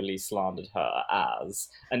casually slandered her as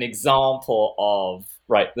an example of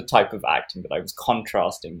the type of acting that I was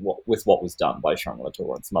contrasting with what was done by Sharmila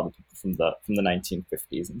Tagore and some other people from the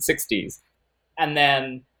 1950s and 60s. And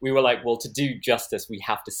then we were like, well, to do justice, we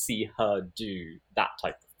have to see her do that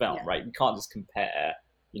type of film, right? We can't just compare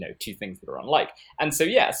two things that are unlike. And so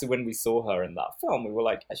so when we saw her in that film, we were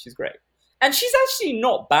like, yeah, she's great. And she's actually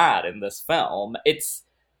not bad in this film.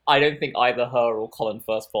 I don't think either her or Colin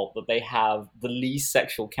Firth fault that they have the least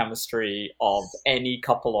sexual chemistry of any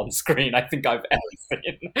couple on screen I think I've ever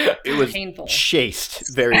seen. It was painful. Chaste.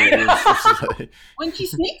 When she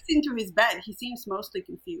sneaks into his bed, he seems mostly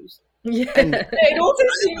confused. Yeah. And It also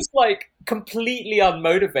seems like completely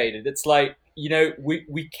unmotivated. It's like,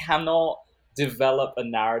 we cannot develop a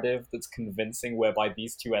narrative that's convincing whereby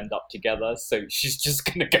these two end up together, so she's just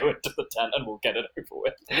gonna go into the tent and we'll get it over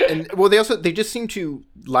with. And they just seem to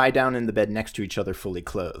lie down in the bed next to each other fully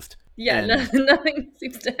clothed. Yeah, And- nothing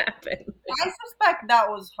seems to happen. I suspect that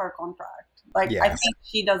was her contract. Like, Yeah. I think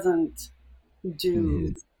she doesn't do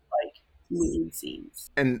like nude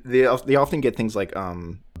scenes. And they often get things like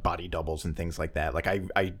body doubles and things like that. Like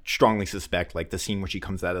I strongly suspect like the scene where she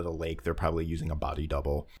comes out of the lake, they're probably using a body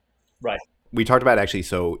double. Right. We talked about actually,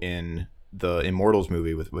 so in the Immortals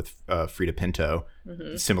movie with Frida Pinto,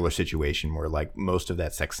 similar situation where like most of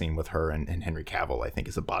that sex scene with her and Henry Cavill, I think,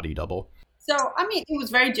 is a body double. So, I mean, it was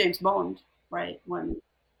very James Bond, right? When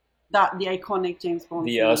the iconic James Bond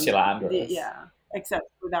The scene, Ursula Andress. yeah, except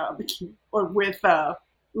without a bikini. Or with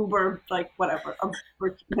Uber, like, whatever.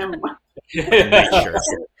 Never mind. Sure.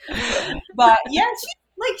 But, yeah,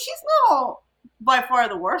 she's not by far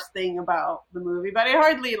the worst thing about the movie, but it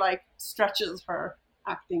hardly, like, stretches her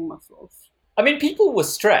acting muscles. I mean, people were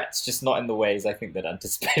stretched, just not in the ways I think they'd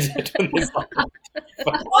anticipated.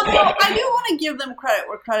 Although I do want to give them credit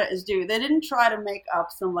where credit is due. They didn't try to make up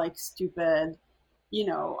some like stupid,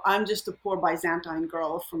 I'm just a poor Byzantine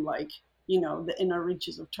girl from like, the inner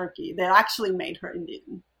reaches of Turkey. They actually made her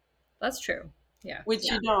Indian, That's true. Yeah. which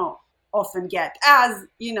you don't often get. As,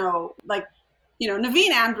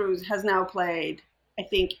 Naveen Andrews has now played, I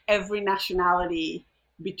think, every nationality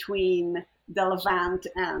between the Levant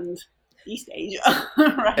and East Asia,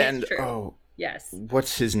 right? And True. Yes.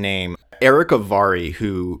 what's his name? Eric Avari,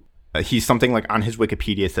 who he's something like on his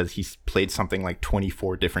Wikipedia says he's played something like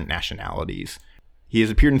 24 different nationalities. He has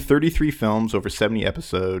appeared in 33 films, over 70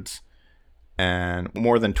 episodes, and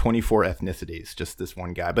more than 24 ethnicities. Just this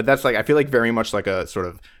one guy. But that's like, I feel like very much like a sort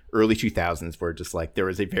of early 2000s where just like there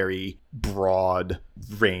was a very broad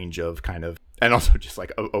range of kind of, and also just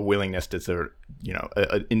like a willingness to sort of,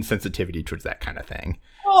 a insensitivity towards that kind of thing.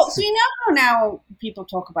 Well, so now people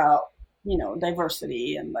talk about,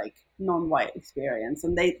 diversity and like non-white experience,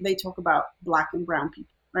 and they talk about Black and brown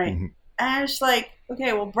people, right? Mm-hmm. And it's like,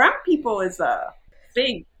 okay, well, brown people is a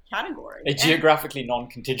big category. A geographically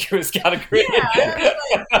non-contiguous category. Yeah.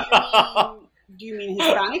 Do you mean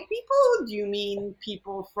Hispanic people? Do you mean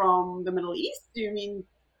people from the Middle East? Do you mean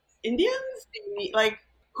Indians? Do you mean, like,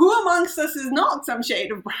 who amongst us is not some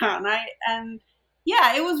shade of brown, right? And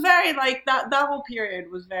yeah, it was very like that whole period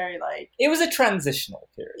was very like, It was a transitional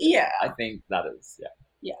period. yeah. I think that is,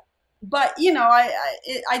 But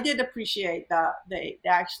I did appreciate that they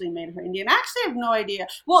actually made her Indian. I actually have no idea.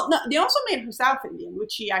 Well, no, they also made her South Indian,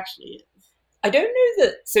 which she actually is. I don't know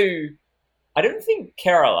that. So I don't think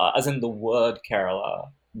Kerala, as in the word Kerala,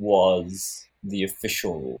 was the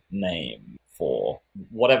official name for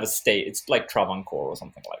whatever state. It's like Travancore or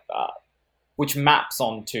something like that, which maps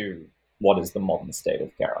onto what is the modern state of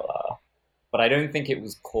Kerala. But I don't think it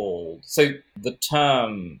was called. So the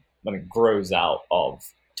term, when it grows out of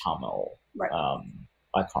Tamil, Right.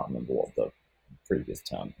 I can't remember what the previous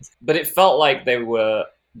term is, but it felt like they were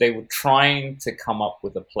trying to come up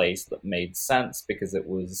with a place that made sense because it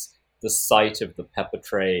was the site of the pepper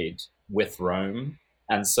trade with Rome,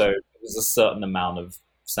 and so there was a certain amount of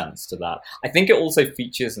sense to that. I think it also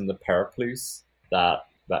features in the Periplus, that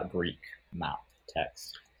Greek map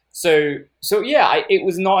text. So yeah, it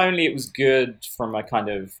was not only it was good from a kind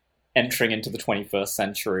of entering into the 21st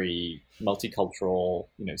century, multicultural,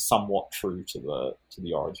 somewhat true to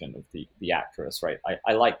the origin of the actress, right?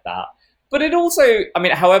 I like that. But it also, I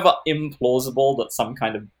mean, however implausible that some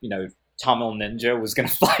kind of, Tamil ninja was going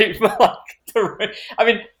to fight for I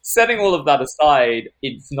mean, setting all of that aside,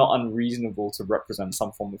 it's not unreasonable to represent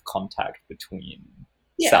some form of contact between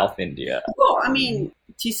South India. Well, I mean,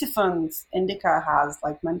 Tisiphon's Indica has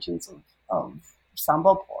like mentions of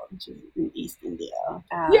Sambapur, which is in East India.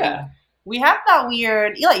 And we have that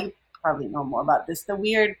weird, you probably know more about this, the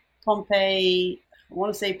weird Pompeii, I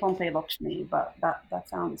want to say Pompeii Lakshmi, but that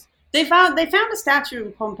sounds... They found a statue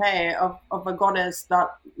in Pompeii of a goddess that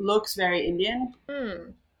looks very Indian.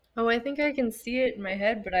 Oh, I think I can see it in my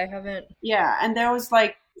head, but I haven't. Yeah, and there was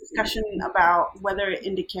like discussion about whether it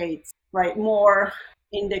indicates more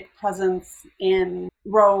Indic presence in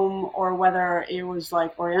Rome or whether it was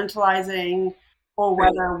like Orientalizing, or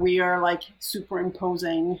whether we are like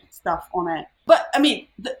superimposing stuff on it. But I mean,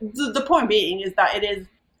 the point being is that it is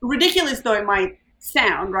ridiculous, though it might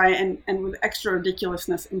sound, right, and with extra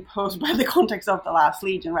ridiculousness imposed by the context of The Last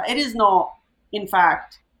Legion, right, it is not, in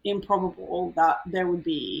fact, improbable that there would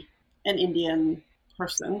be an Indian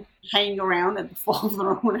person hanging around at the fall of the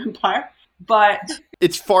Roman Empire. But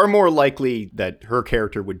it's far more likely that her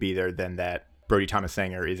character would be there than that Brodie Thomas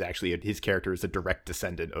Sanger is actually, his character is a direct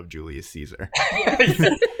descendant of Julius Caesar.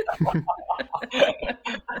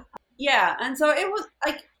 Yeah, and so it was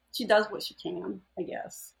like, she does what she can, I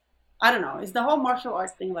guess. I don't know. Is the whole martial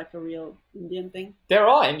arts thing like a real Indian thing? There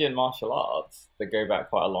are Indian martial arts that go back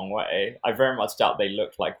quite a long way. I very much doubt they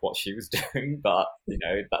look like what she was doing, but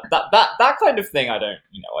that kind of thing, I don't.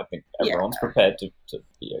 I think everyone's prepared to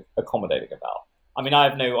be accommodating about. I mean, I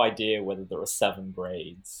have no idea whether there are 7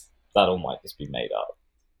 grades. That all might just be made up.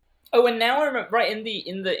 Oh, and now I remember, right, in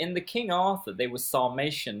the King Arthur, they were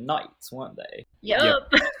Sarmatian knights, weren't they?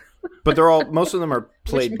 Yep. But most of them are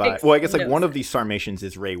played by, well, I guess like one of these Sarmatians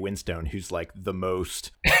is Ray Winstone, who's like the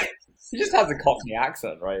most. He just has a Cockney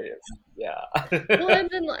accent, right? Yeah. Well, and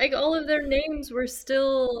then like all of their names were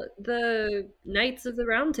still the Knights of the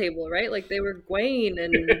Round Table, right? Like they were Gawain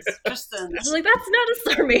and Tristan. like that's not a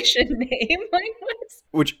Sarmatian name. Like what?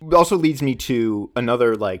 Which also leads me to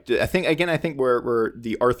another, like, I think where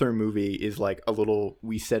the Arthur movie is like a little,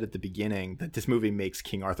 we said at the beginning that this movie makes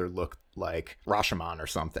King Arthur look like Rashomon or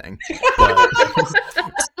something. But,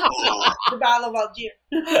 The Battle of Algiers.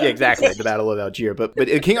 yeah, exactly, the Battle of Algiers. But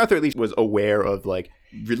King Arthur at least was aware of like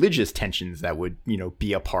religious tensions that would,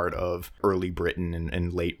 be a part of early Britain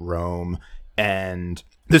and late Rome. And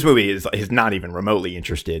this movie is not even remotely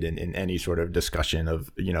interested in any sort of discussion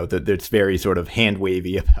of, it's very sort of hand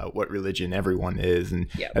wavy about what religion everyone is. And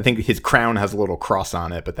Yep. I think his crown has a little cross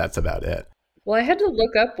on it, but that's about it. Well, I had to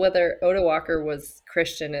look up whether Oda Walker was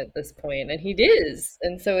Christian at this point, and he is.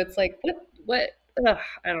 And so it's like, what? Ugh,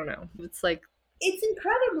 I don't know. It's like, It's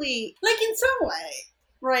incredibly, like in some way,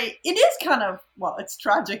 right? It is kind of, well, it's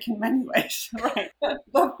tragic in many ways, right?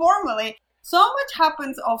 But formally, so much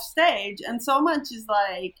happens off stage, and so much is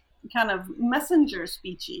like kind of messenger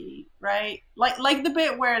speechy, right? Like the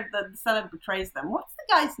bit where the Senate betrays them. What's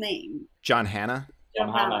the guy's name? John Hannah.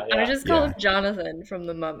 John Hannah, I yeah. just call Yeah. him Jonathan from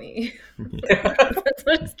The Mummy. That's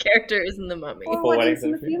what his character is in The Mummy. Or For Weddings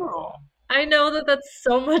and the Funeral. I know that that's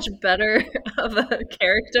so much better of a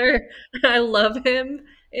character. I love him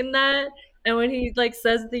in that. And when he like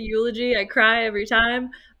says the eulogy, I cry every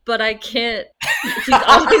time. But I can't. He's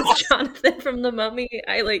always Jonathan from The Mummy.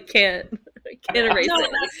 I can't erase No,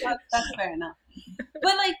 it. that's fair enough.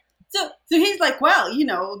 But like, so he's like, well,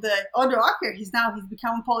 the Oda Walker, he's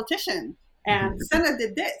become a politician, and the Senate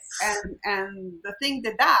did this, and the thing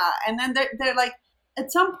did that, and then they're like,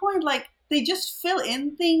 at some point, like they just fill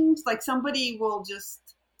in things, like somebody will just.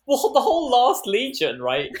 Well, the whole Last Legion,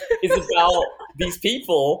 right, is about these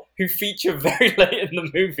people who feature very late in the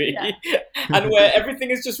movie, and where everything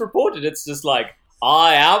is just reported. It's just like,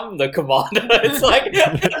 I am the commander. It's like, And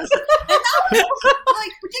that was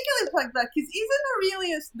like particularly like that because isn't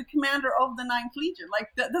Aurelius the commander of the Ninth Legion? Like,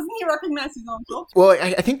 doesn't he recognize his own culture? Well,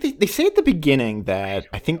 I think they say at the beginning that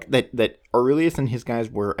I think that Aurelius and his guys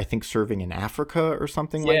were, I think, serving in Africa or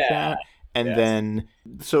something like that. And then,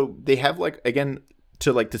 so they have like, again,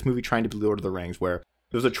 to like this movie trying to be Lord of the Rings, where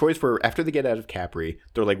there's a choice where after they get out of Capri,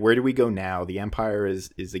 they're like, where do we go now? The Empire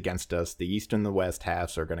is against us. The East and the West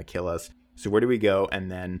halves are going to kill us. So where do we go? And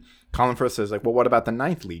then Colin Firth says like, well, what about the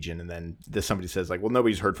Ninth Legion? And then somebody says like, well,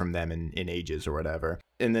 nobody's heard from them in ages or whatever.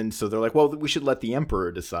 And then so they're like, well, we should let the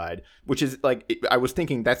Emperor decide, which is like, I was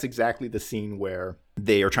thinking that's exactly the scene where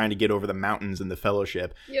they are trying to get over the mountains in the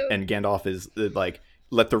Fellowship. Yep. And Gandalf is like,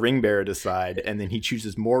 let the ring bearer decide, and then he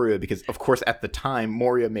chooses Moria because, of course, at the time,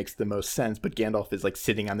 Moria makes the most sense, but Gandalf is like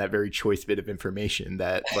sitting on that very choice bit of information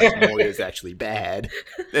that like Moria is actually bad,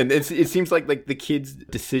 and it seems like the kid's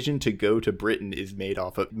decision to go to Britain is made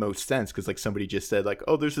off of most sense because like somebody just said like,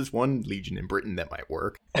 oh, there's this one legion in Britain that might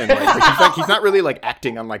work, and he's not really like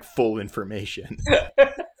acting on like full information.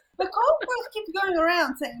 But Colin Firth keeps going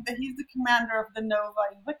around saying that he's the commander of the Nova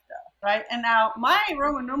Invicta, right? And now my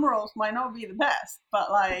Roman numerals might not be the best,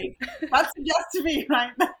 but like that suggests to me,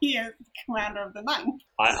 right, that he is the commander of the Ninth.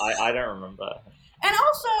 I don't remember. And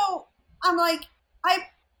also, I'm like,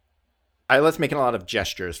 Let's make a lot of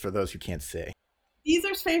gestures for those who can't see.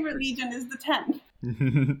 Caesar's favorite legion is the 10th,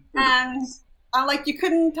 and I'm like, you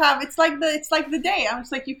couldn't have. It's like the day. I'm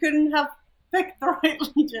just like, you couldn't have picked the right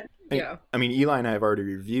legion. Yeah. I mean, Eli and I have already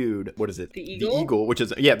reviewed, what is it? The Eagle? The Eagle, which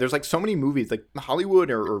is, there's like so many movies, like Hollywood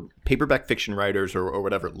or paperback fiction writers or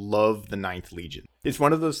whatever love the Ninth Legion. It's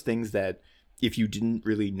one of those things that if you didn't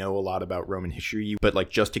really know a lot about Roman history, but like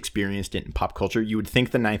just experienced it in pop culture, you would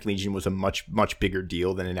think the Ninth Legion was a much, much bigger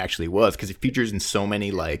deal than it actually was, because it features in so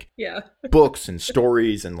many like books and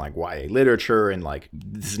stories and like YA literature, and like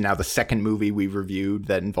this is now the second movie we've reviewed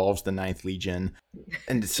that involves the Ninth Legion,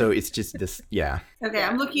 and so it's just this, Okay,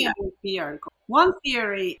 I'm looking at the article. One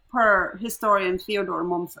theory per historian Theodore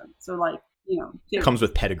Mommsen, so like, comes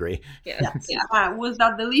with pedigree. Was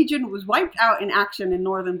that the Legion was wiped out in action in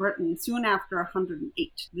northern Britain soon after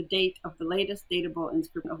 108, the date of the latest datable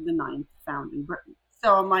inscription of the ninth found in Britain.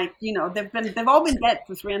 So I'm like, they've all been dead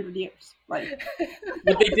for 300 years, like,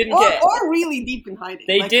 but they didn't or really deep in hiding.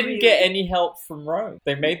 They like, didn't really get any help from Rome.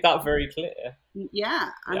 They made that very clear. Yeah,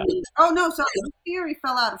 I mean, so the theory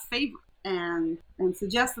fell out of favor and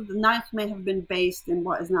suggests that the ninth may have been based in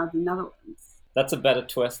what is now the Netherlands. That's a better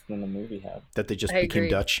twist than the movie had. That they just became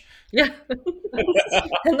Dutch. Yeah.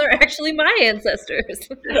 And they're actually my ancestors.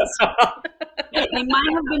 They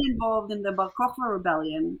might have been involved in the Bar Kokhba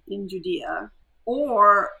rebellion in Judea,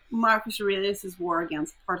 or Marcus Aurelius' war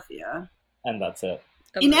against Parthia. And that's it.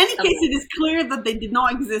 In any case, it is clear that they did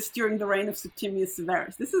not exist during the reign of Septimius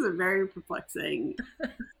Severus. This is a very perplexing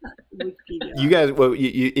Wikipedia. You guys, well,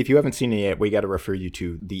 if you haven't seen it yet, we got to refer you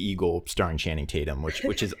to The Eagle starring Channing Tatum,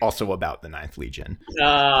 which is also about the Ninth Legion.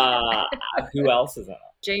 Who else is in it?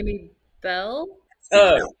 Jamie Bell?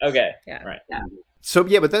 Oh, okay. Yeah. Right. Yeah. So,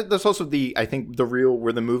 yeah, but that's also I think the real,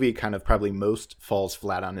 where the movie kind of probably most falls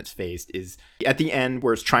flat on its face is at the end,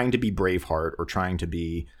 where it's trying to be Braveheart or trying to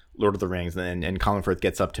be Lord of the Rings, and Colin Firth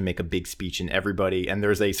gets up to make a big speech, and everybody, and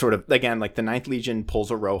there's a sort of, again, like the Ninth Legion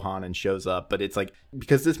pulls a Rohan and shows up, but it's like,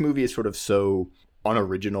 because this movie is sort of so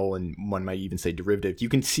unoriginal, and one might even say derivative, you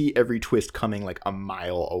can see every twist coming like a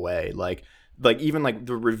mile away, like even like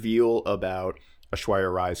the reveal about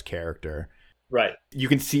Ashwaya Rai's character. Right. You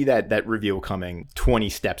can see that reveal coming 20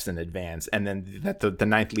 steps in advance, and then that the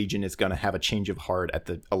Ninth Legion is going to have a change of heart at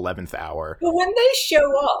the 11th hour. But when they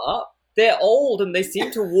show up, they're old and they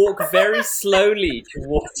seem to walk very slowly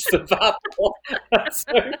towards the battle.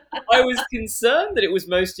 So I was concerned that it was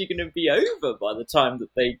mostly going to be over by the time that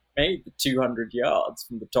they made the 200 yards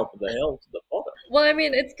from the top of the hill to the bottom. Well, I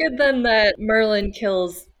mean, it's good then that Merlin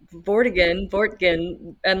kills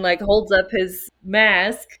Vortigern, and like holds up his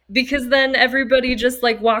mask, because then everybody just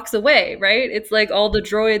like walks away, right? It's like all the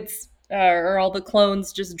droids or all the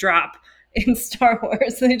clones just drop in Star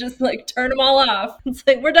Wars. They just like turn them all off. It's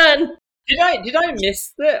like, we're done. Did I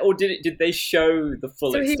miss that, or did they show the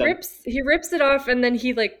full extent? So he rips it off, and then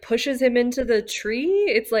he like pushes him into the tree.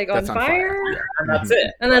 It's like on fire. Yeah, and that's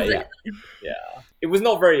it. And that's it. Yeah. It was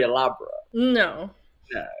not very elaborate. No.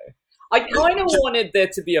 I kind of wanted there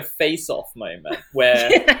to be a face-off moment where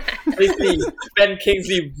basically Ben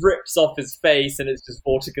Kingsley rips off his face and it's just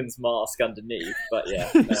Vortigern's mask underneath. But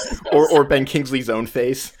yeah, no, or Ben Kingsley's own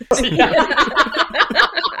face. Have we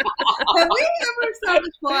ever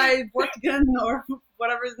established why Vortigern or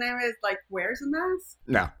whatever his name is like wears a mask?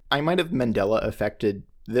 No, I might have Mandela affected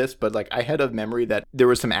this, but like I had a memory that there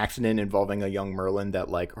was some accident involving a young Merlin that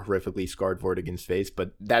like horrifically scarred Vortigern's face,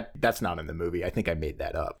 but that's not in the movie. I think I made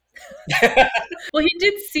that up. Well, he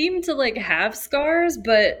did seem to like have scars,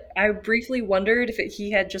 but I briefly wondered if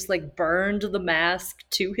he had just like burned the mask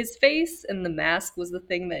to his face, and the mask was the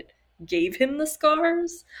thing that gave him the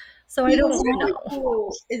scars. So I don't know.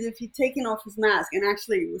 Cool is if he'd taken off his mask and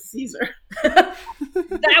actually it was Caesar. That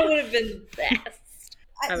would have been best.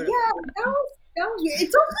 That was weird. It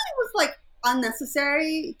totally was like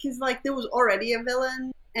unnecessary, because like there was already a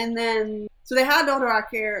villain, and then so they had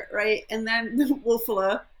Odoacer, right, and then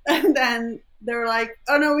Wolfula, and then they're like,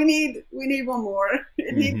 oh no, we need one more.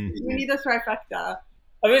 We need a trifecta.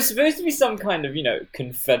 I mean, it's supposed to be some kind of,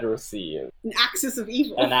 confederacy of an axis of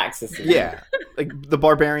evil. Yeah, like the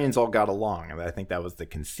barbarians all got along, and I think that was the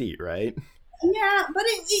conceit, right? Yeah, but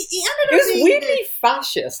it ended up It was being weirdly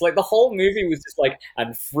fascist. Like, the whole movie was just like,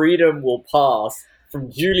 and freedom will pass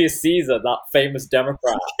from Julius Caesar, that famous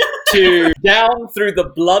Democrat, to down through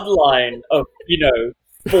the bloodline of,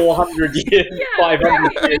 400 years,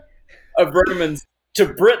 500 years of Romans, to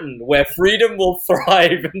Britain, where freedom will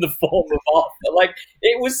thrive in the form of Arthur. Like,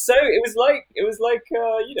 it was like It's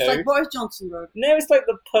like Boris Johnson wrote. No, it's like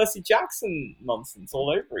the Percy Jackson nonsense all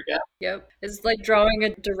over again. Yep. It's like drawing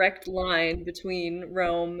a direct line between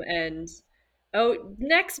Rome and,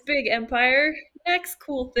 next big empire, next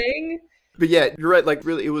cool thing. But yeah, you're right. Like,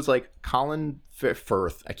 really, it was like Colin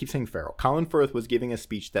Firth. I keep saying Farrell. Colin Firth was giving a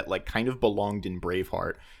speech that like kind of belonged in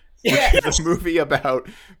Braveheart. Which is a movie about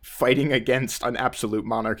fighting against an absolute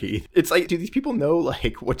monarchy. It's like, do these people know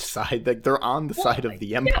like which side? Like, they're on the side of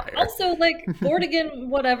the empire. Yeah, also, like, Vortigern,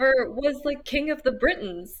 whatever, was like king of the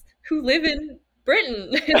Britons. who live in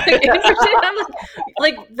Britain.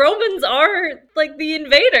 Like Romans are like the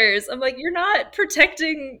invaders. I'm like, you're not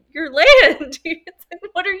protecting your land.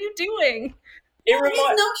 What are you doing? He's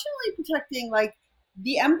notionally protecting like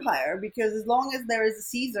the empire, because as long as there is a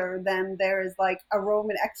Caesar, then there is like a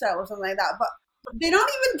Roman exile or something like that. But they don't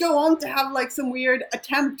even go on to have like some weird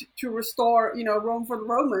attempt to restore, Rome for the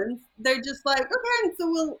Romans. They're just like, okay, so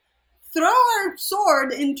we'll throw our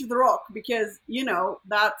sword into the rock because,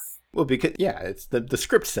 that's... Well, because, yeah, it's the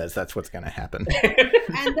script says that's what's going to happen.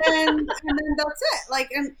 and then that's it. Like,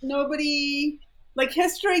 and nobody... Like,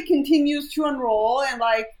 history continues to unroll in,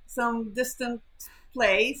 like, some distant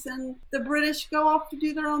place, and the British go off to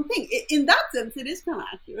do their own thing. In that sense, it is kind of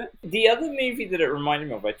accurate. The other movie that it reminded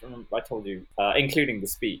me of, I told you, including the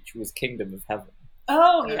speech, was Kingdom of Heaven.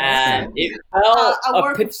 Oh, yeah. And it felt a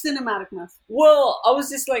work of cinematic masterpiece. Well, I was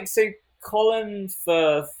just like, so Colin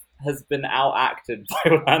Firth has been outacted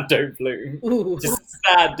by Orlando Bloom. Ooh. Just a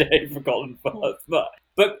sad day for Colin Firth.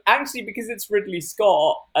 But actually, because it's Ridley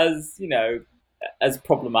Scott, as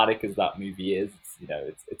problematic as that movie is,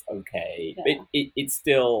 it's okay. Yeah. It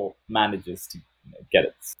still manages to get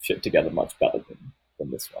its shit together much better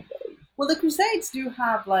than this one does. Well, the Crusades do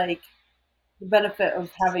have like the benefit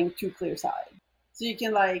of having two clear sides, so you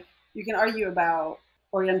can argue about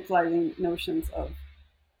Orientalizing notions of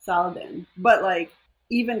Saladin, but like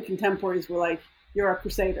even contemporaries were like, you're a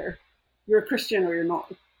Crusader, you're a Christian or you're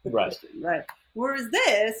not a Christian, right? Whereas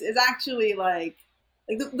this is actually like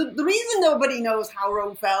the reason nobody knows how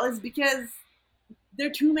Rome fell is because there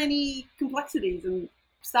are too many complexities and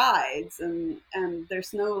sides, and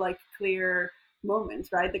there's no like clear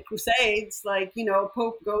moments, right? The Crusades, like,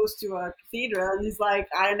 Pope goes to a cathedral and he's like,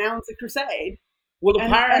 I announce a crusade. Well,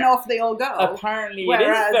 and off they all go. Apparently, it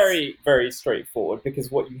is very, very straightforward, because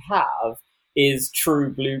what you have is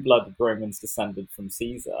true blue-blooded Romans descended from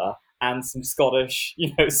Caesar and some Scottish,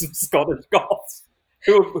 some Scottish Goths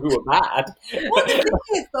who are bad. Well, the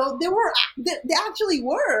thing is, though, they actually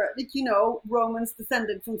were, like, Romans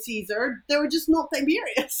descended from Caesar. They were just not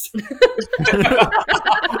Tiberius. Like,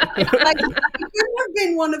 it could have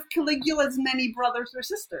been one of Caligula's many brothers or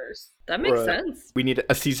sisters. That makes sense. We need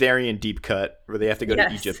a Caesarian deep cut where they have to go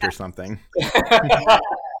to Egypt or something. Yeah,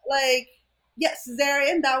 like,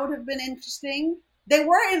 Caesarian, that would have been interesting. They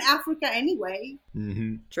were in Africa anyway.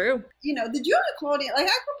 Mm-hmm. True. The Julia Claudia, like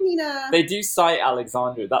Agrippina. They do cite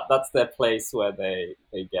Alexandria. That's their place where they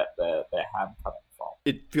get their hand cutting from.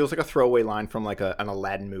 It feels like a throwaway line from like an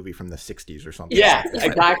Aladdin movie from the 60s or something. Yeah,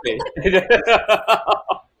 exactly.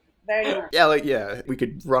 Very much. Yeah, we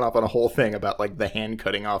could run off on a whole thing about like the hand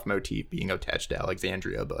cutting off motif being attached to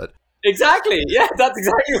Alexandria, but... Exactly. Yeah, that's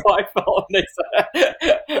exactly what I felt when they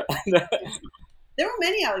said. There were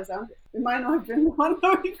many Alexanders. It might not have been the one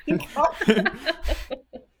that we think of. Yeah,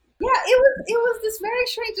 it was this very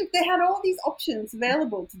strange. Like, they had all these options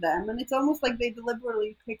available to them, and it's almost like they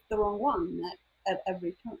deliberately picked the wrong one at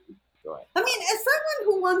every turn. Right. I mean, as someone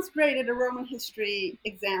who once graded a Roman history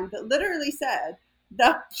exam that literally said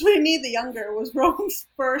that Pliny the Younger was Rome's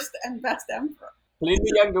first and best emperor. Pliny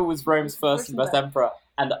the Younger was Rome's first and best emperor,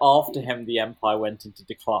 and after him, the empire went into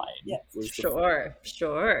decline. Yes,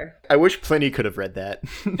 sure. I wish Pliny could have read that.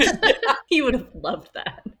 He would have loved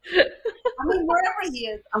that. I mean, wherever he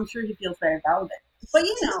is, I'm sure he feels very validated. But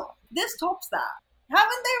this tops that.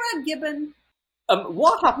 Haven't they read Gibbon?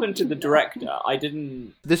 What happened to the director? I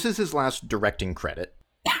didn't... This is his last directing credit.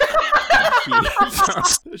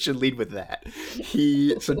 Should lead with that.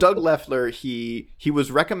 So Doug Leffler, he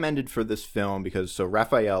was recommended for this film because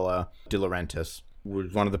Raffaella De Laurentiis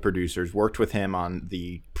was one of the producers, worked with him on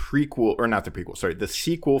the sequel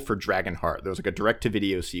for Dragonheart. There was like a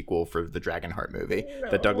direct-to-video sequel for the Dragonheart movie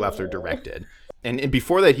that Doug Leffler directed. And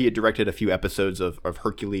before that, he had directed a few episodes of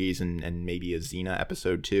Hercules and maybe a Xena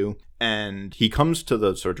episode too. And he comes to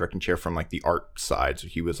the sort of directing chair from like the art side. So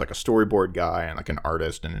he was like a storyboard guy and like an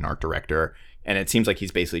artist and an art director. And it seems like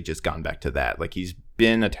he's basically just gone back to that. Like he's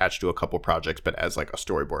been attached to a couple projects, but as like a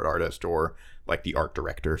storyboard artist or like the art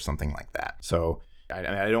director, something like that. So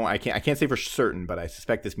I can't say for certain, but I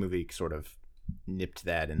suspect this movie sort of nipped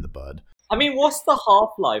that in the bud. I mean, what's the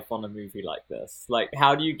half-life on a movie like this? Like,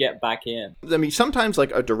 how do you get back in? I mean, sometimes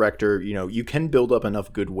like a director, you can build up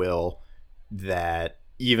enough goodwill that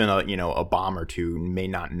even a bomb or two may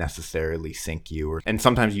not necessarily sink you. And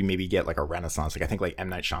sometimes you maybe get like a renaissance. Like I think like M.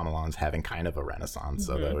 Night Shyamalan's having kind of a renaissance,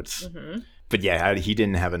 although it's... Mm-hmm. But yeah, he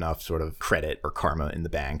didn't have enough sort of credit or karma in the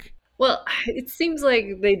bank. Well, it seems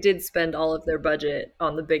like they did spend all of their budget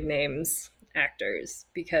on the big names actors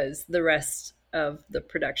because the rest of the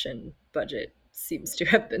production budget seems to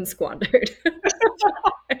have been squandered.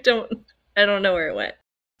 I don't know where it went.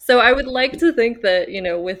 So I would like to think that,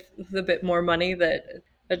 with a bit more money that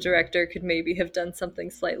a director could maybe have done something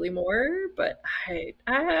slightly more, but I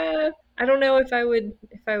don't know if I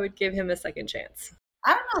would give him a second chance.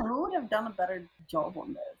 I don't know who would have done a better job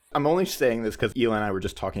on this. I'm only saying this because Eli and I were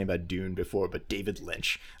just talking about Dune before, but David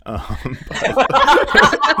Lynch.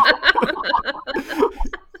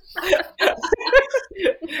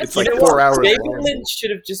 It's like 4 hours David long. Lynch should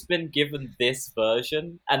have just been given this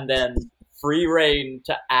version and then free reign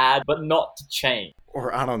to add, but not to change.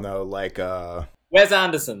 Or I don't know, like Where's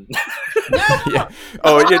Anderson? yeah.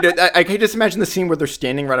 Oh, yeah, I can just imagine the scene where they're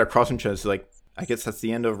standing right across from each other. It's like, I guess that's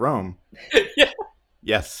the end of Rome. Yeah.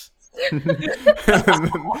 Yes.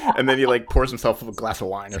 And then he like pours himself a glass of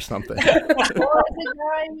wine or something. Or the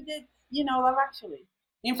guy who did, Love Actually.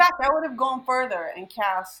 In fact, I would have gone further and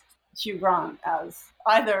cast Hugh Grant as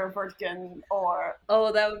either Birkin or...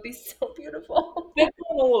 Oh, that would be so beautiful. They've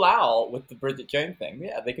gone all out with the Bridget Jones thing.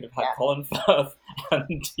 Yeah, they could have had Colin Firth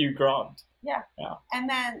and Hugh Grant. Yeah. Yeah. And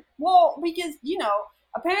then, because,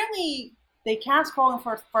 apparently they cast Colin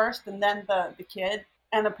Firth first and then the kid.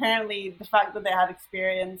 And apparently the fact that they had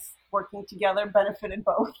experience working together benefited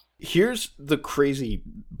both. Here's the crazy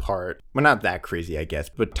part. Well, not that crazy, I guess,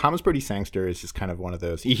 but Thomas Brodie Sangster is just kind of one of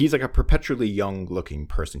those. He's like a perpetually young-looking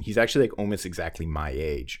person. He's actually like almost exactly my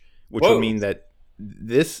age, which would mean that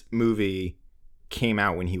this movie came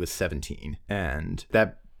out when he was 17, and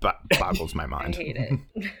that boggles my mind. I hate it.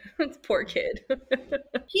 This poor kid.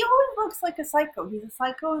 He always looks like a psycho. He's a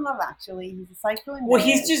psycho in Love Actually. He's a psycho in... Well,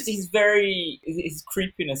 his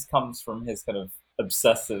creepiness comes from his kind of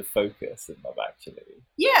obsessive focus in Love Actually.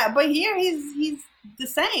 Yeah, but here he's the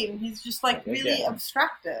same. He's just like really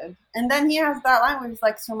abstracted. And then he has that line where he's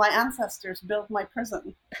like, so my ancestors built my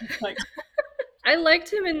prison. Like, I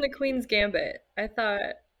liked him in The Queen's Gambit. I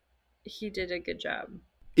thought he did a good job.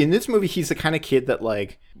 In this movie, he's the kind of kid that,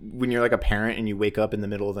 like, when you're like a parent and you wake up in the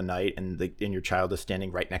middle of the night and your child is standing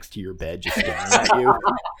right next to your bed just staring at you,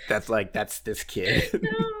 that's this kid. No.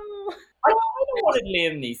 I kind of wanted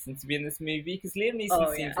Liam Neeson to be in this movie because Liam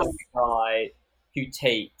Neeson seems like a guy who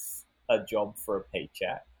takes a job for a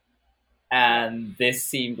paycheck. And this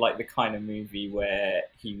seemed like the kind of movie where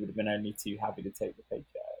he would have been only too happy to take the paycheck.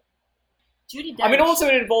 Judi Dench. I mean, also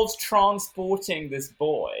it involves transporting this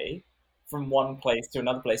boy from one place to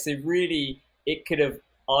another place. So really, it could have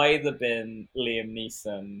either been Liam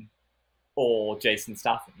Neeson or Jason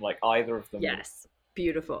Statham, like either of them. Yes,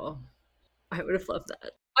 beautiful. I would have loved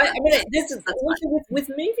that. I mean, this is also with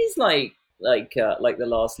movies like The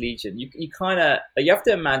Last Legion. You kind of you have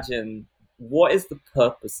to imagine what is the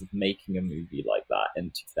purpose of making a movie like that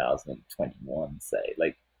in 2021. Say,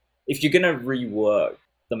 like, if you're gonna rework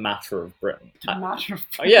The Matter of Britain.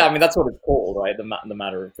 Yeah, I mean that's what it's called, right? The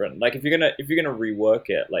Matter of Britain. Like if you're gonna rework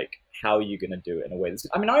it, like how are you gonna do it in a way that's...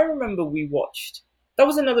 I mean, I remember we watched... That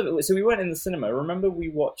was another... So we went in the cinema. Remember we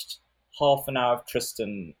watched half an hour of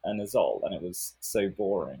Tristan and Isolde, and it was so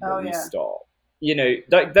boring that we stopped.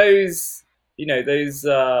 Like those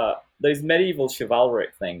medieval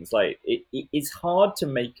chivalric things. Like it's hard to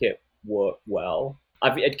make it work well.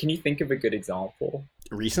 Can you think of a good example?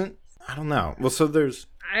 Recent? I don't know. Well, so there's...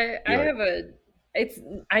 I have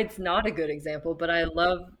it's not a good example, but I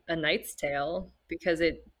love A Knight's Tale because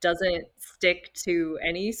it doesn't stick to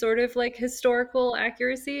any sort of like historical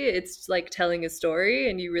accuracy. It's like telling a story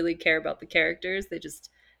and you really care about the characters. They just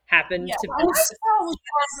happen to be... A Knight's Tale was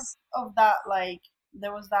part of that, like,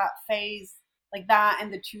 there was that phase, like that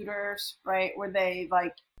and the Tudors, right? Where they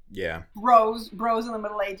like... Yeah. Bros in the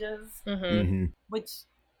Middle Ages. Mm-hmm. Mm-hmm. Which,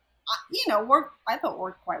 I thought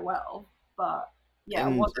worked quite well, but yeah,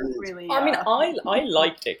 it wasn't really... I mean, I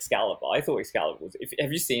liked Excalibur. I thought Excalibur was...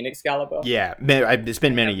 Have you seen Excalibur? Yeah, it's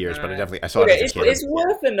been many years, but I saw it as a kid. It's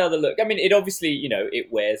worth another look. I mean, it obviously,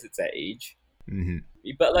 it wears its age. Mm-hmm.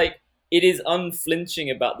 But, like, it is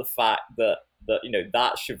unflinching about the fact that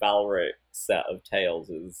that chivalric set of tales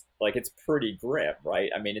is, like, it's pretty grim,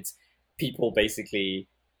 right? I mean, it's people basically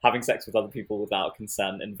having sex with other people without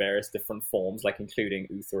consent in various different forms, like including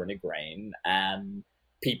Uther and Igraine, and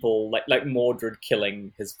people like Mordred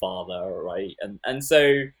killing his father, right? And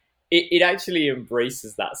so it actually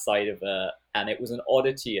embraces that side of it, and it was an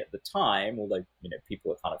oddity at the time, although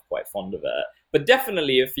people are kind of quite fond of it. But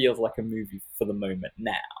definitely it feels like a movie for the moment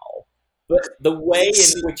now. But the way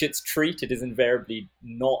in which it's treated is invariably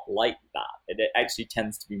not like that. It actually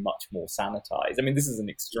tends to be much more sanitized. I mean, this is an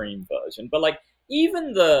extreme version, but like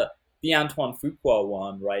even the Antoine Fuqua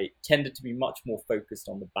one, right, tended to be much more focused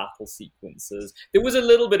on the battle sequences. There was a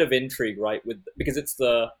little bit of intrigue, right, because it's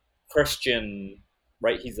the Christian,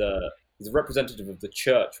 right? He's a representative of the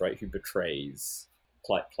church, right, who betrays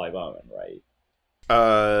Clive Owen, right?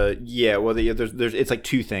 Yeah. Well, there's it's like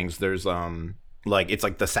two things. There's like it's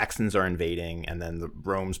like the Saxons are invading, and then the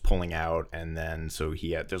Rome's pulling out, and then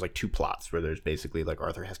there's like two plots where there's basically like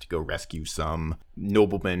Arthur has to go rescue some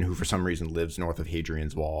nobleman who for some reason lives north of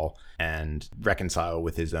Hadrian's Wall and reconcile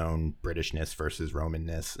with his own Britishness versus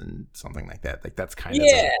Romanness and something like that. Like that's kind of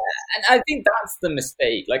and I think that's the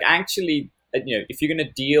mistake. Like actually, if you're going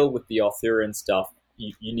to deal with the Arthurian stuff,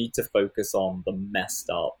 you need to focus on the messed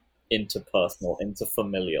up interpersonal,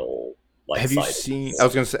 interfamilial. Have you seen? I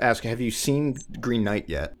was going to ask, have you seen Green Knight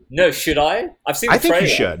yet? No, should I? I've seen. I think you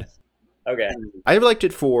should. Okay. I liked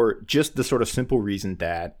it for just the sort of simple reason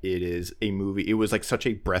that it is a movie. It was like such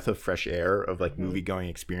a breath of fresh air of like movie going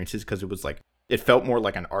experiences because it was like it felt more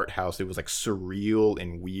like an art house. It was like surreal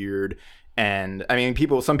and weird. And I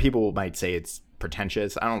mean, some people might say it's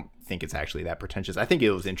pretentious. I don't think it's actually that pretentious. I think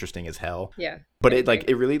it was interesting as hell. Yeah. But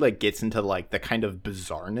it really like gets into like the kind of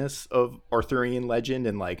bizarreness of Arthurian legend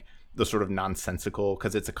and like the sort of nonsensical,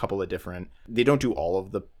 because it's a couple of different, they don't do all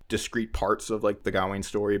of the discrete parts of like the Gawain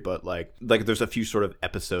story, but like there's a few sort of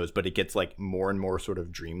episodes, but it gets like more and more sort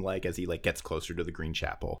of dreamlike as he like gets closer to the Green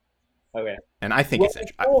Chapel. Okay. And I think it's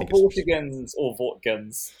Vortigern's or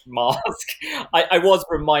Vortigern's mask. I was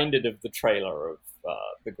reminded of the trailer of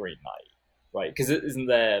the Green Knight, right? Because isn't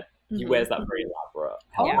there? He wears that very elaborate.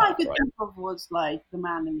 All I could think of was like the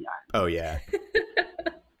Man in the Iron. Oh yeah.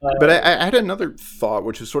 But I had another thought,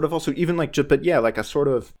 which is sort of also even like, but yeah, like a sort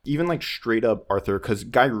of even like straight up Arthur, because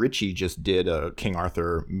Guy Ritchie just did a King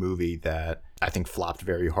Arthur movie that I think flopped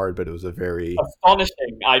very hard, but it was a very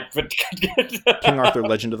astonishing. King Arthur: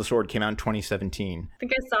 Legend of the Sword came out in 2017. I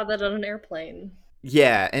think I saw that on an airplane.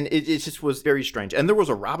 Yeah, and it just was very strange. And there was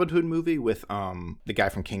a Robin Hood movie with the guy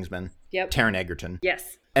from Kingsman, Taron Egerton.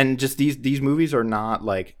 Yes. And just these movies are not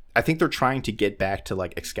like, I think they're trying to get back to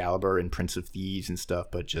like Excalibur and Prince of Thieves and stuff,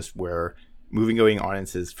 but just where movie-going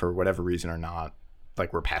audiences, for whatever reason, are not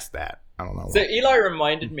like we're past that. I don't know. So Eli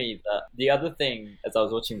reminded me that the other thing as I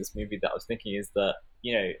was watching this movie that I was thinking is that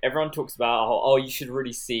everyone talks about how you should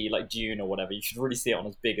really see like Dune or whatever. You should really see it on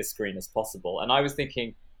as big a screen as possible. And I was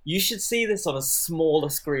thinking, you should see this on as smaller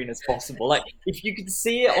screen as possible. Like, if you could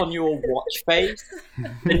see it on your watch face,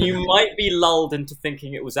 then you might be lulled into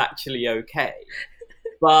thinking it was actually okay.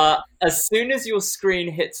 But as soon as your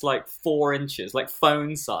screen hits like 4 inches, like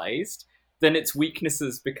phone-sized, then its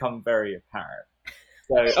weaknesses become very apparent.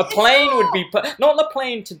 So a plane would be not a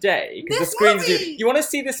plane today, because the screens you want to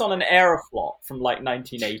see this on an Aeroflot from like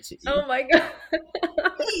 1980. Oh my god!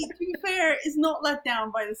 To be fair, is not let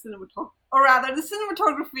down by the cinematography, or rather, the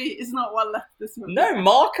cinematography is not what left this movie. No,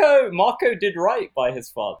 Marco did right by his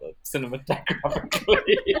father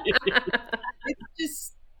cinematographically. It's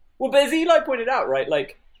just but as Eli pointed out, right,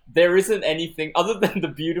 like there isn't anything other than the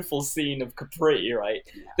beautiful scene of Capri, right?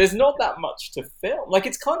 Yeah. There's not that much to film. Like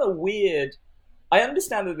it's kind of weird. I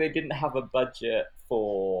understand that they didn't have a budget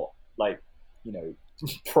for, like,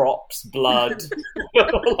 props, blood,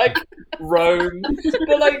 like, Rome.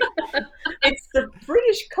 But, like, it's the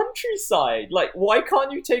British countryside. Like, why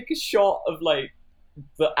can't you take a shot of, like,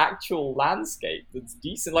 the actual landscape that's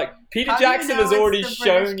decent? Like, Peter Jackson has already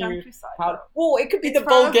shown you how... Well, it could be the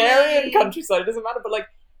Bulgarian countryside. It doesn't matter. But, like,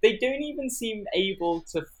 they don't even seem able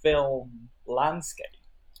to film landscape.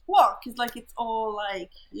 What? Because like it's all like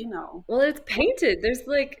Well, it's painted. It's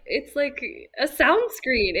like a sound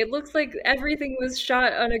screen. It looks like everything was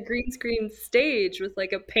shot on a green screen stage with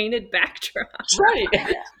like a painted backdrop. Right.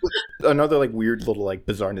 Another like weird little like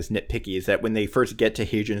bizarreness nitpicky is that when they first get to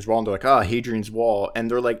Hadrian's Wall, and they're like, Hadrian's Wall,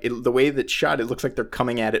 and they're like the way that's shot, it looks like they're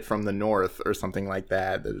coming at it from the north or something like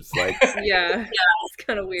that. It's like yeah, it's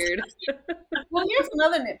kind of weird. Well, here's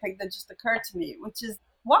another nitpick that just occurred to me, which is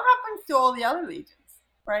what happens to all the other legions?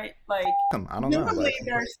 Right, like I don't know. Like,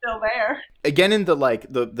 they're still there. Again, in the like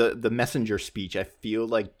the messenger speech, I feel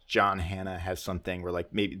like John Hannah has something where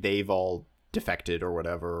like maybe they've all defected or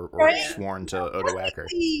whatever, or sworn to Odoacer.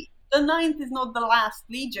 The 9th is not the last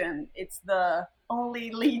legion; it's the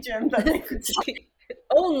only legion that they could see.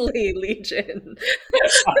 Only legion.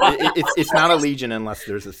 It's not a legion unless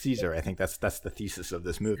there's a Caesar. I think that's the thesis of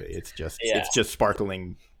this movie. It's just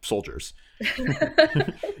sparkling soldiers.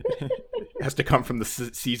 It has to come from the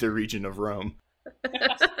Caesar region of Rome.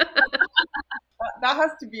 That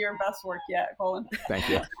has to be your best work yet, Colin. Thank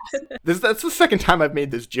you. That's the second time I've made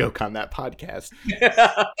this joke on that podcast. It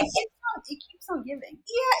keeps on giving.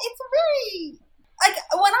 Yeah, it's a very like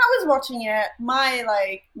when I was watching it, my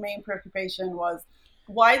like main preoccupation was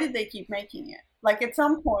why did they keep making it? Like at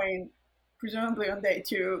some point, presumably on day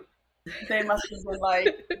 2, they must have been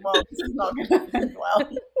like, well, this is not going to end well.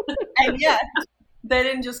 And yet, they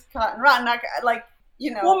didn't just cut and run. Like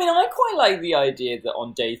you know. Well, I mean, I quite like the idea that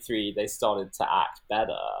on day 3 they started to act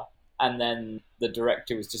better, and then the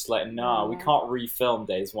director was just like, "No, we can't refilm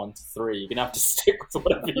days 1 to 3. You're gonna have to stick with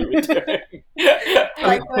whatever you were doing."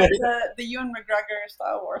 Like the Ewan McGregor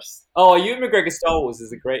Star Wars. Oh, Ewan McGregor Star Wars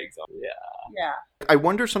is a great example. Yeah. I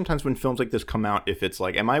wonder sometimes when films like this come out if it's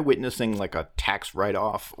like, am I witnessing like a tax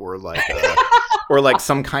write-off or like or like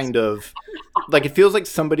some kind of, like, it feels like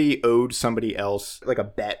somebody owed somebody else like a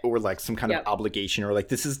bet or like some kind of obligation, or like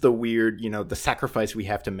this is the weird, you know, the sacrifice we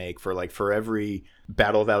have to make for like for every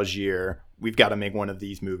Battle of Algiers, we've got to make one of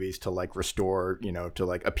these movies to like restore, you know, to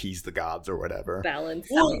like appease the gods or whatever. Balance.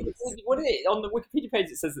 Well, on the Wikipedia page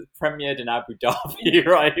it says it premiered in Abu Dhabi,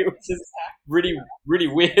 right? Which is really, really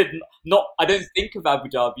weird. I don't think of Abu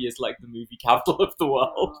Dhabi as like the movie capital of the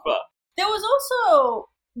world, but there were a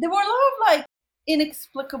lot of like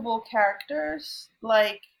inexplicable characters,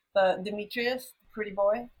 like the Demetrius, the pretty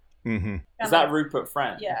boy. Mm-hmm. Is that Rupert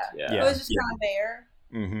Friend? Yeah. It was just kind of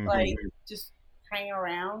there, like just hanging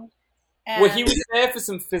around. And, well, he was there for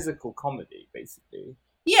some physical comedy, basically.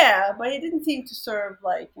 Yeah, but he didn't seem to serve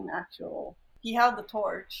like an actual. He held the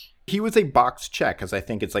torch. He was a box check, because I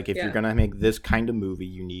think it's like if you're gonna make this kind of movie,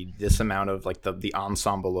 you need this amount of like the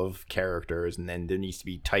ensemble of characters, and then there needs to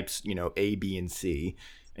be types, you know, A, B, and C,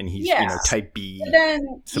 and he's you know type B. And then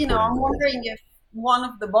I'm wondering if one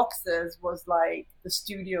of the boxes was like the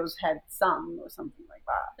studio's head son or something like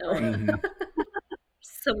that. Right?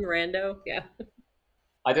 Some rando,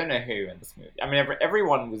 I don't know who in this movie. I mean,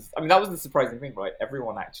 everyone was. I mean, that was the surprising thing, right?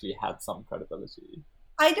 Everyone actually had some credibility.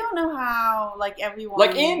 I don't know how, like, everyone...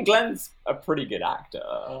 Like, Ian Glenn's a pretty good actor.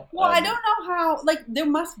 Well, I don't know how... Like, there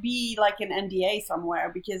must be, like, an NDA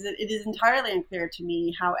somewhere, because it is entirely unclear to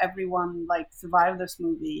me how everyone, like, survived this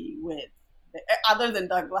movie with... Other than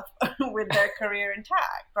Doug Leffer, with their career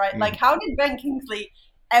intact, right? Like, how did Ben Kingsley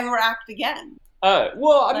ever act again? Oh,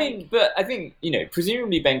 well, I mean, but I think, you know,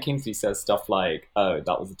 presumably Ben Kingsley says stuff like, "Oh,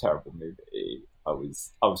 that was a terrible movie. I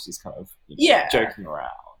was just kind of joking around."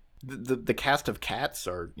 The cast of Cats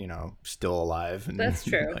are, you know, still alive. And, that's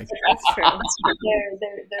true. Like, that's true.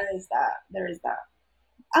 There is that. There is that.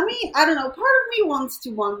 I mean, I don't know. Part of me wants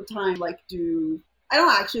to one time, like, do... I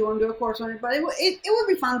don't actually want to do a course on it, but it would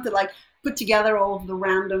be fun to, like, put together all of the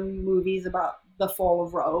random movies about the fall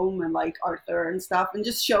of Rome and, like, Arthur and stuff, and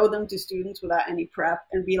just show them to students without any prep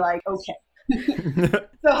and be like, okay,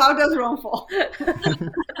 so how does Rome fall?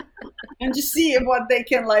 And just see what they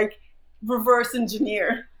can, like, reverse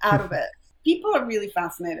engineer out of it. People are really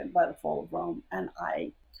fascinated by the fall of Rome, and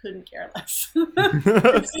I couldn't care less.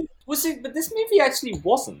 Well, see, but this movie actually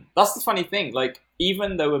wasn't. That's the funny thing. Like,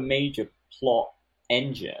 even though a major plot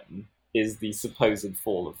engine is the supposed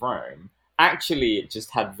fall of Rome, actually it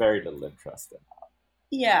just had very little interest in that.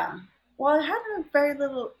 Yeah. Well, it had a very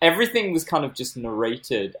little... Everything was kind of just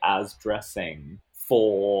narrated as dressing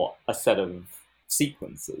for a set of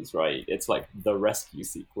sequences, right? It's like the rescue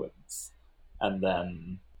sequence. And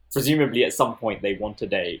then, presumably at some point, they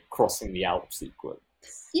wanted a crossing the Alps sequence.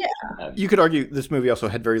 Yeah. You could argue this movie also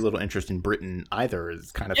had very little interest in Britain either.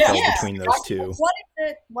 It's kind of fell between those two.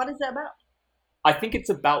 What is it about? I think it's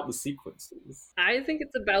about the sequences. I think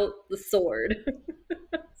it's about the sword.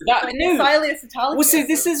 Silas Italicus. Well, so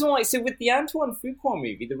this is why. So with the Antoine Fuqua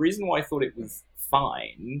movie, the reason why I thought it was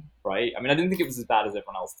fine, right? I mean, I didn't think it was as bad as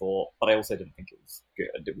everyone else thought, but I also didn't think it was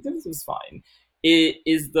good. It was fine. It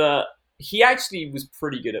is that he actually was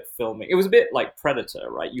pretty good at filming. It was a bit like Predator,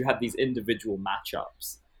 right? You had these individual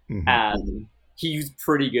matchups, and he was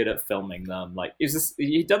pretty good at filming them. Like,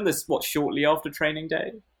 he'd done this shortly after Training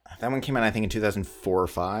Day. That one came out, I think, in 2004 or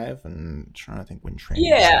 5, and I'm trying to think when Training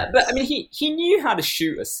Day. Yeah, but I mean, he knew how to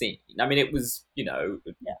shoot a scene. I mean, it was, you know,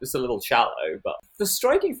 it's a little shallow, but the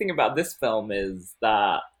striking thing about this film is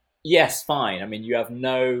that, yes, fine. I mean, you have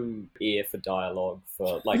no ear for dialogue,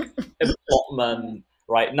 for, like, plotman,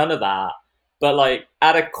 right? None of that. But, like,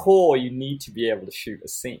 at a core, you need to be able to shoot a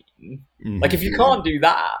scene. Like, if you can't do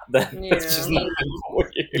that, then it's just nothing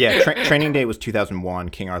for you. Yeah, Training Day was 2001.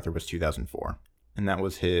 King Arthur was 2004. And that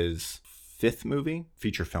was his 5th movie,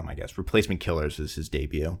 feature film, I guess. Replacement Killers is his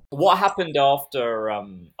debut. What happened after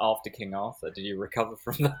King Arthur? Did you recover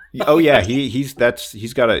from that? Oh yeah, he's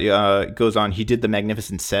got a goes on. He did The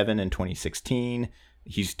Magnificent Seven in 2016.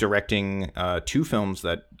 He's directing 2 films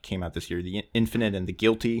that came out this year: The Infinite and The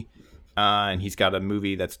Guilty. And he's got a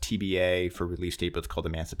movie that's TBA for release date, but it's called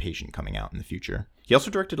Emancipation, coming out in the future. He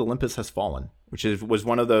also directed Olympus Has Fallen, which was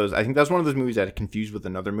one of those, I think that's one of those movies that I confused with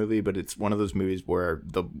another movie, but it's one of those movies where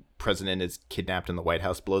the president is kidnapped and the White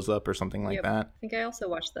House blows up or something like that. I think I also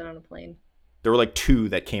watched that on a plane. There were like 2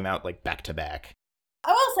 that came out like back to back.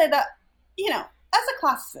 I will say that, you know, as a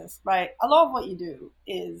classicist, right, a lot of what you do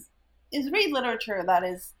is read literature that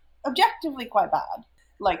is objectively quite bad,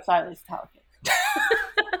 like Silas Talcott,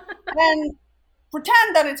 and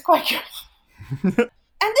pretend that it's quite good.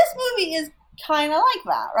 And this movie is kind of like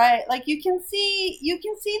that, right? Like you can see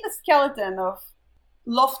the skeleton of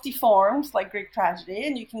lofty forms like Greek tragedy,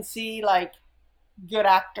 and you can see like good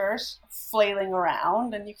actors flailing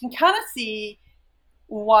around, and you can kind of see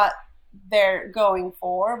what they're going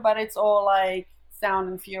for, but it's all like sound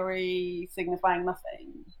and fury signifying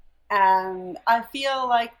nothing. And I feel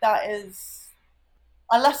like that is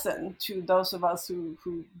a lesson to those of us who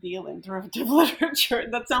deal in derivative literature,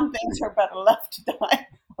 that some things are better left to die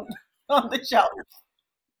on the shelf.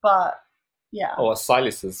 But yeah. Or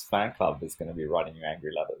Silas's fan club is going to be writing you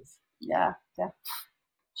angry letters. Yeah.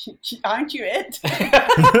 Aren't you it?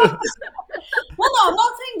 Well, no, I'm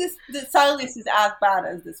not saying that Silas is as bad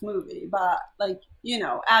as this movie, but like, you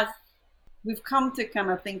know, as we've come to kind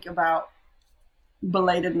of think about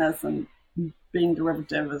belatedness and being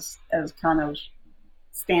derivative as kind of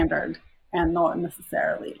standard and not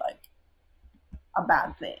necessarily like a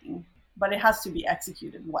bad thing, but it has to be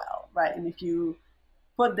executed well, right? And if you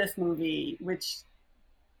put this movie, which,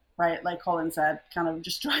 right, like Colin said, kind of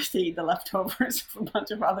just tries to eat the leftovers of a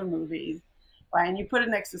bunch of other movies, right, and you put it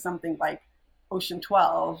next to something like Ocean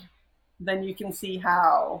 12, then you can see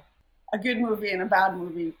how a good movie and a bad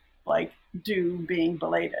movie like do being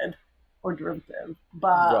belated or derivative.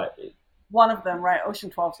 But Right. one of them, right, Ocean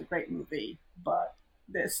 12 is a great movie, but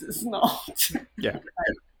this is not. Yeah.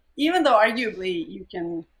 Even though arguably you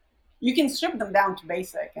can strip them down to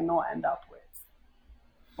basic and not end up with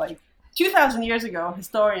like 2,000 years ago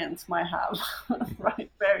historians might have right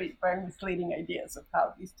very very misleading ideas of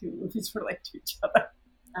how these two movies relate to each other.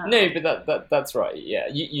 No, but that's right. Yeah,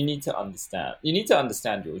 you need to understand. You need to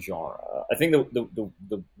understand your genre. I think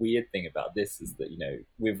the weird thing about this is that, you know,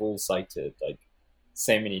 we've all cited like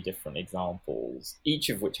so many different examples, each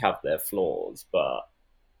of which have their flaws, but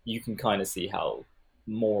you can kind of see how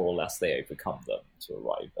more or less they overcome them to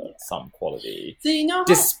arrive at some quality. So you know how,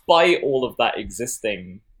 despite all of that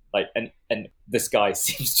existing, like, and this guy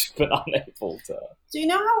seems to have been unable to. so you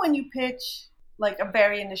know how when you pitch like a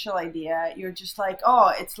very initial idea, you're just like,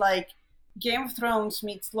 oh, it's like Game of Thrones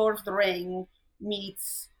meets Lord of the Ring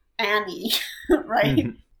meets Annie, right?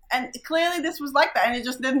 Mhm. And clearly this was like that, and it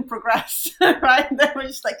just didn't progress, right? They were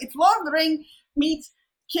just like, it's Lord of the Ring meets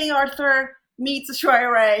King Arthur meets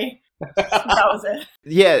Ashura Ray. That was it.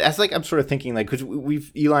 Yeah, as like I'm sort of thinking like, because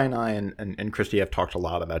we've Eli and I and Christy have talked a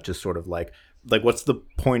lot about just sort of like what's the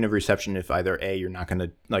point of reception if either A, you're not going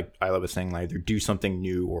to, like Isla was saying, like either do something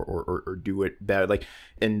new or do it better, like,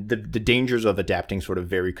 and the dangers of adapting sort of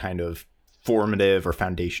very kind of formative or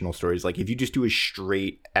foundational stories. Like if you just do a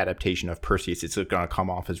straight adaptation of Perseus, it's going to come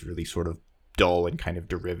off as really sort of dull and kind of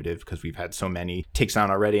derivative because we've had so many takes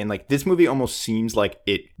on already. And like this movie almost seems like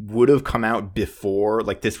it would have come out before,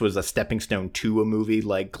 like this was a stepping stone to a movie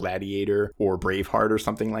like Gladiator or Braveheart or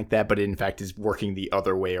something like that, but it in fact is working the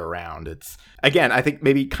other way around. It's, again, I think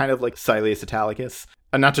maybe kind of like Silas Italicus,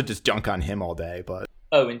 not to just dunk on him all day, but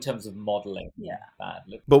Oh, in terms of modeling, Yeah. bad.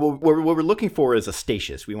 but what we're looking for is a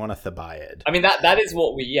Statius. We want a Thebaid. I mean, that is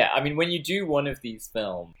what we, yeah. I mean, when you do one of these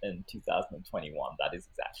films in 2021, that is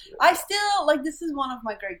exactly what I still, like, this is one of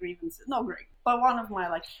my great grievances. Not great, but one of my,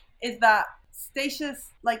 like, is that Statius,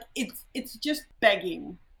 like, it's just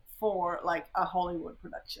begging for, like, a Hollywood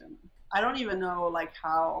production. I don't even know, like,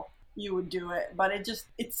 how you would do it, but it's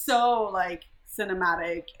so, like,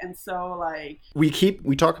 cinematic and so, like... We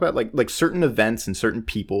talk about like certain events and certain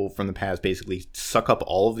people from the past basically suck up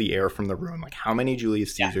all of the air from the room. Like how many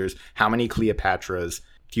Julius Caesars, how many Cleopatras,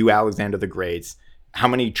 few Alexander the Greats, how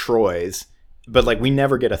many Troys, but like we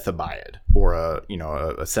never get a Thebaid or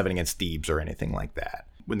a Seven Against Thebes or anything like that.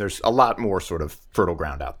 When there's a lot more sort of fertile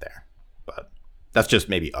ground out there. But that's just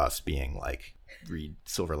maybe us being like read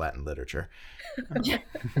Silver Latin literature.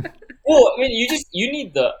 Well, I mean, you just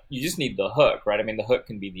need the hook, right? I mean, the hook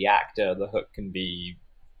can be the actor, the hook can be,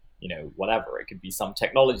 whatever. It could be some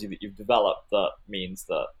technology that you've developed that means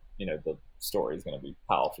that, the story is going to be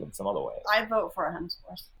powerful in some other way. I vote for a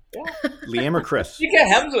Hemsworth. Yeah. Liam or Chris? You get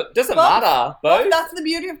Hemsworth. Doesn't Both. matter. Both. That's the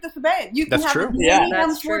beauty of the Thebaid. You can That's have true. as many Yeah.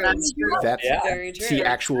 That's Hemsworths true. as That's you true. want. That's Yeah. Very true. see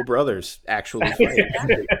actual brothers actually fight.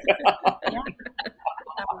 Yeah.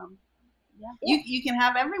 You can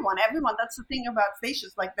have everyone. That's the thing about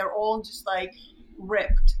Statius. Like they're all just like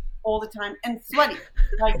ripped all the time and sweaty.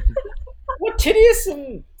 Like Well, Tydeus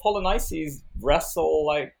and Polynices wrestle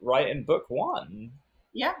like right in book 1.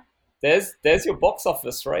 yeah, There's your box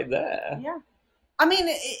office right there. yeah. I mean,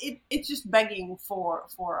 it's just begging for.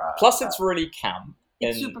 Plus, it's really camp.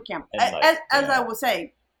 It's super camp. and, like, As yeah. I was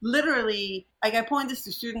saying, literally, like I point this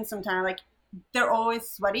to students sometimes, like they're always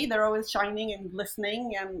sweaty, they're always shining and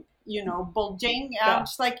glistening and, you know, bulging. And Yeah.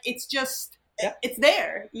 just like, it's just, Yeah. it's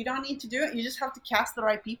there. You don't need to do it. You just have to cast the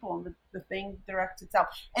right people and the thing directs itself.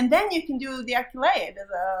 And then you can do the accolade as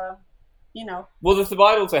a, you know, Well, the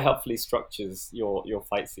Thebaid also helpfully structures your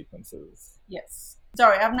fight sequences. yes.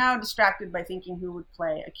 Sorry, I'm now distracted by thinking who would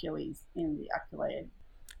play Achilles in the accolade.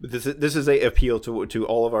 This is a appeal to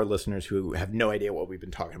all of our listeners who have no idea what we've been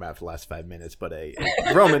talking about for the last 5 minutes, but a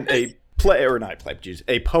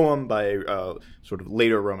poem by a sort of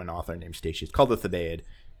later Roman author named Statius called the Thebaid.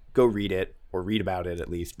 Go read it, or read about it at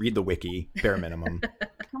least. Read the wiki, bare minimum.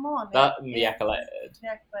 Come on. That and the accolade. The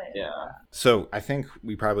accolade. Yeah. So I think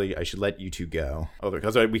I should let you two go,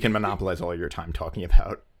 because we can monopolize all your time talking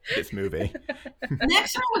about this movie.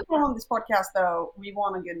 Next time we come on this podcast, though, we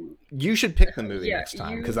want a good movie. You should pick the movie Yeah, next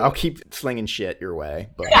time, you- because I'll keep slinging shit your way.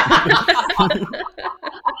 But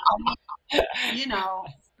You know,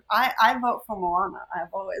 I vote for Moana. I've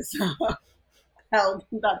always held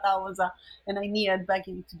that was an Aeneid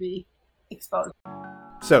begging to be exposed.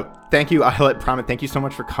 So thank you, Ayelet Pramit. Thank you so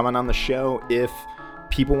much for coming on the show. If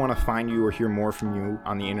people want to find you or hear more from you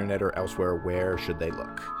on the internet or elsewhere, where should they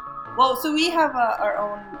look? Well, so we have our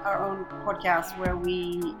own podcast where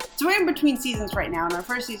we're in between seasons right now, and our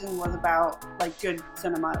first season was about like good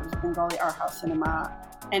cinema. It was Bengali art house cinema,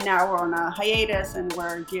 and now we're on a hiatus, and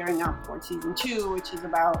we're gearing up for season 2, which is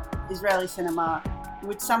about Israeli cinema,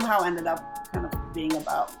 which somehow ended up kind of being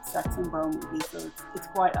about sex and bro movies. So it's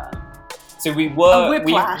quite a So we A were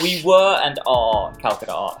whiplash. we were and are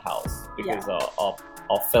Calcutta Art House because our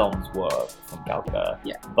films were from Calcutta.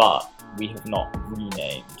 Yeah. But we have not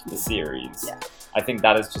renamed the series. Yeah. I think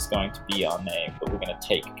that is just going to be our name, but we're going to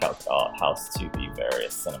take Calcutta Art House to the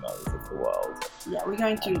various cinemas of the world. yeah. We're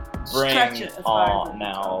going to Bring stretch it as far as our we can.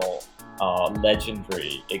 now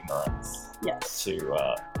legendary ignorance Yes. to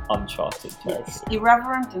uncharted territory. Yes,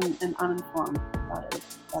 irreverent and uninformed. That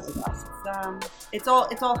is us. It's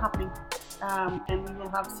all happening, and we will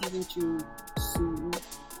have season 2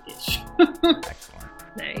 soon-ish. Excellent.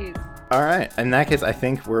 Nice. All right. In that case, I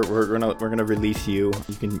think we're gonna release you.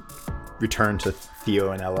 You can return to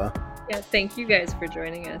Theo and Ella. Yeah, thank you guys for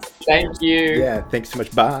joining us. Thank you. Yeah. Thanks so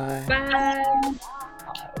much. Bye. Bye.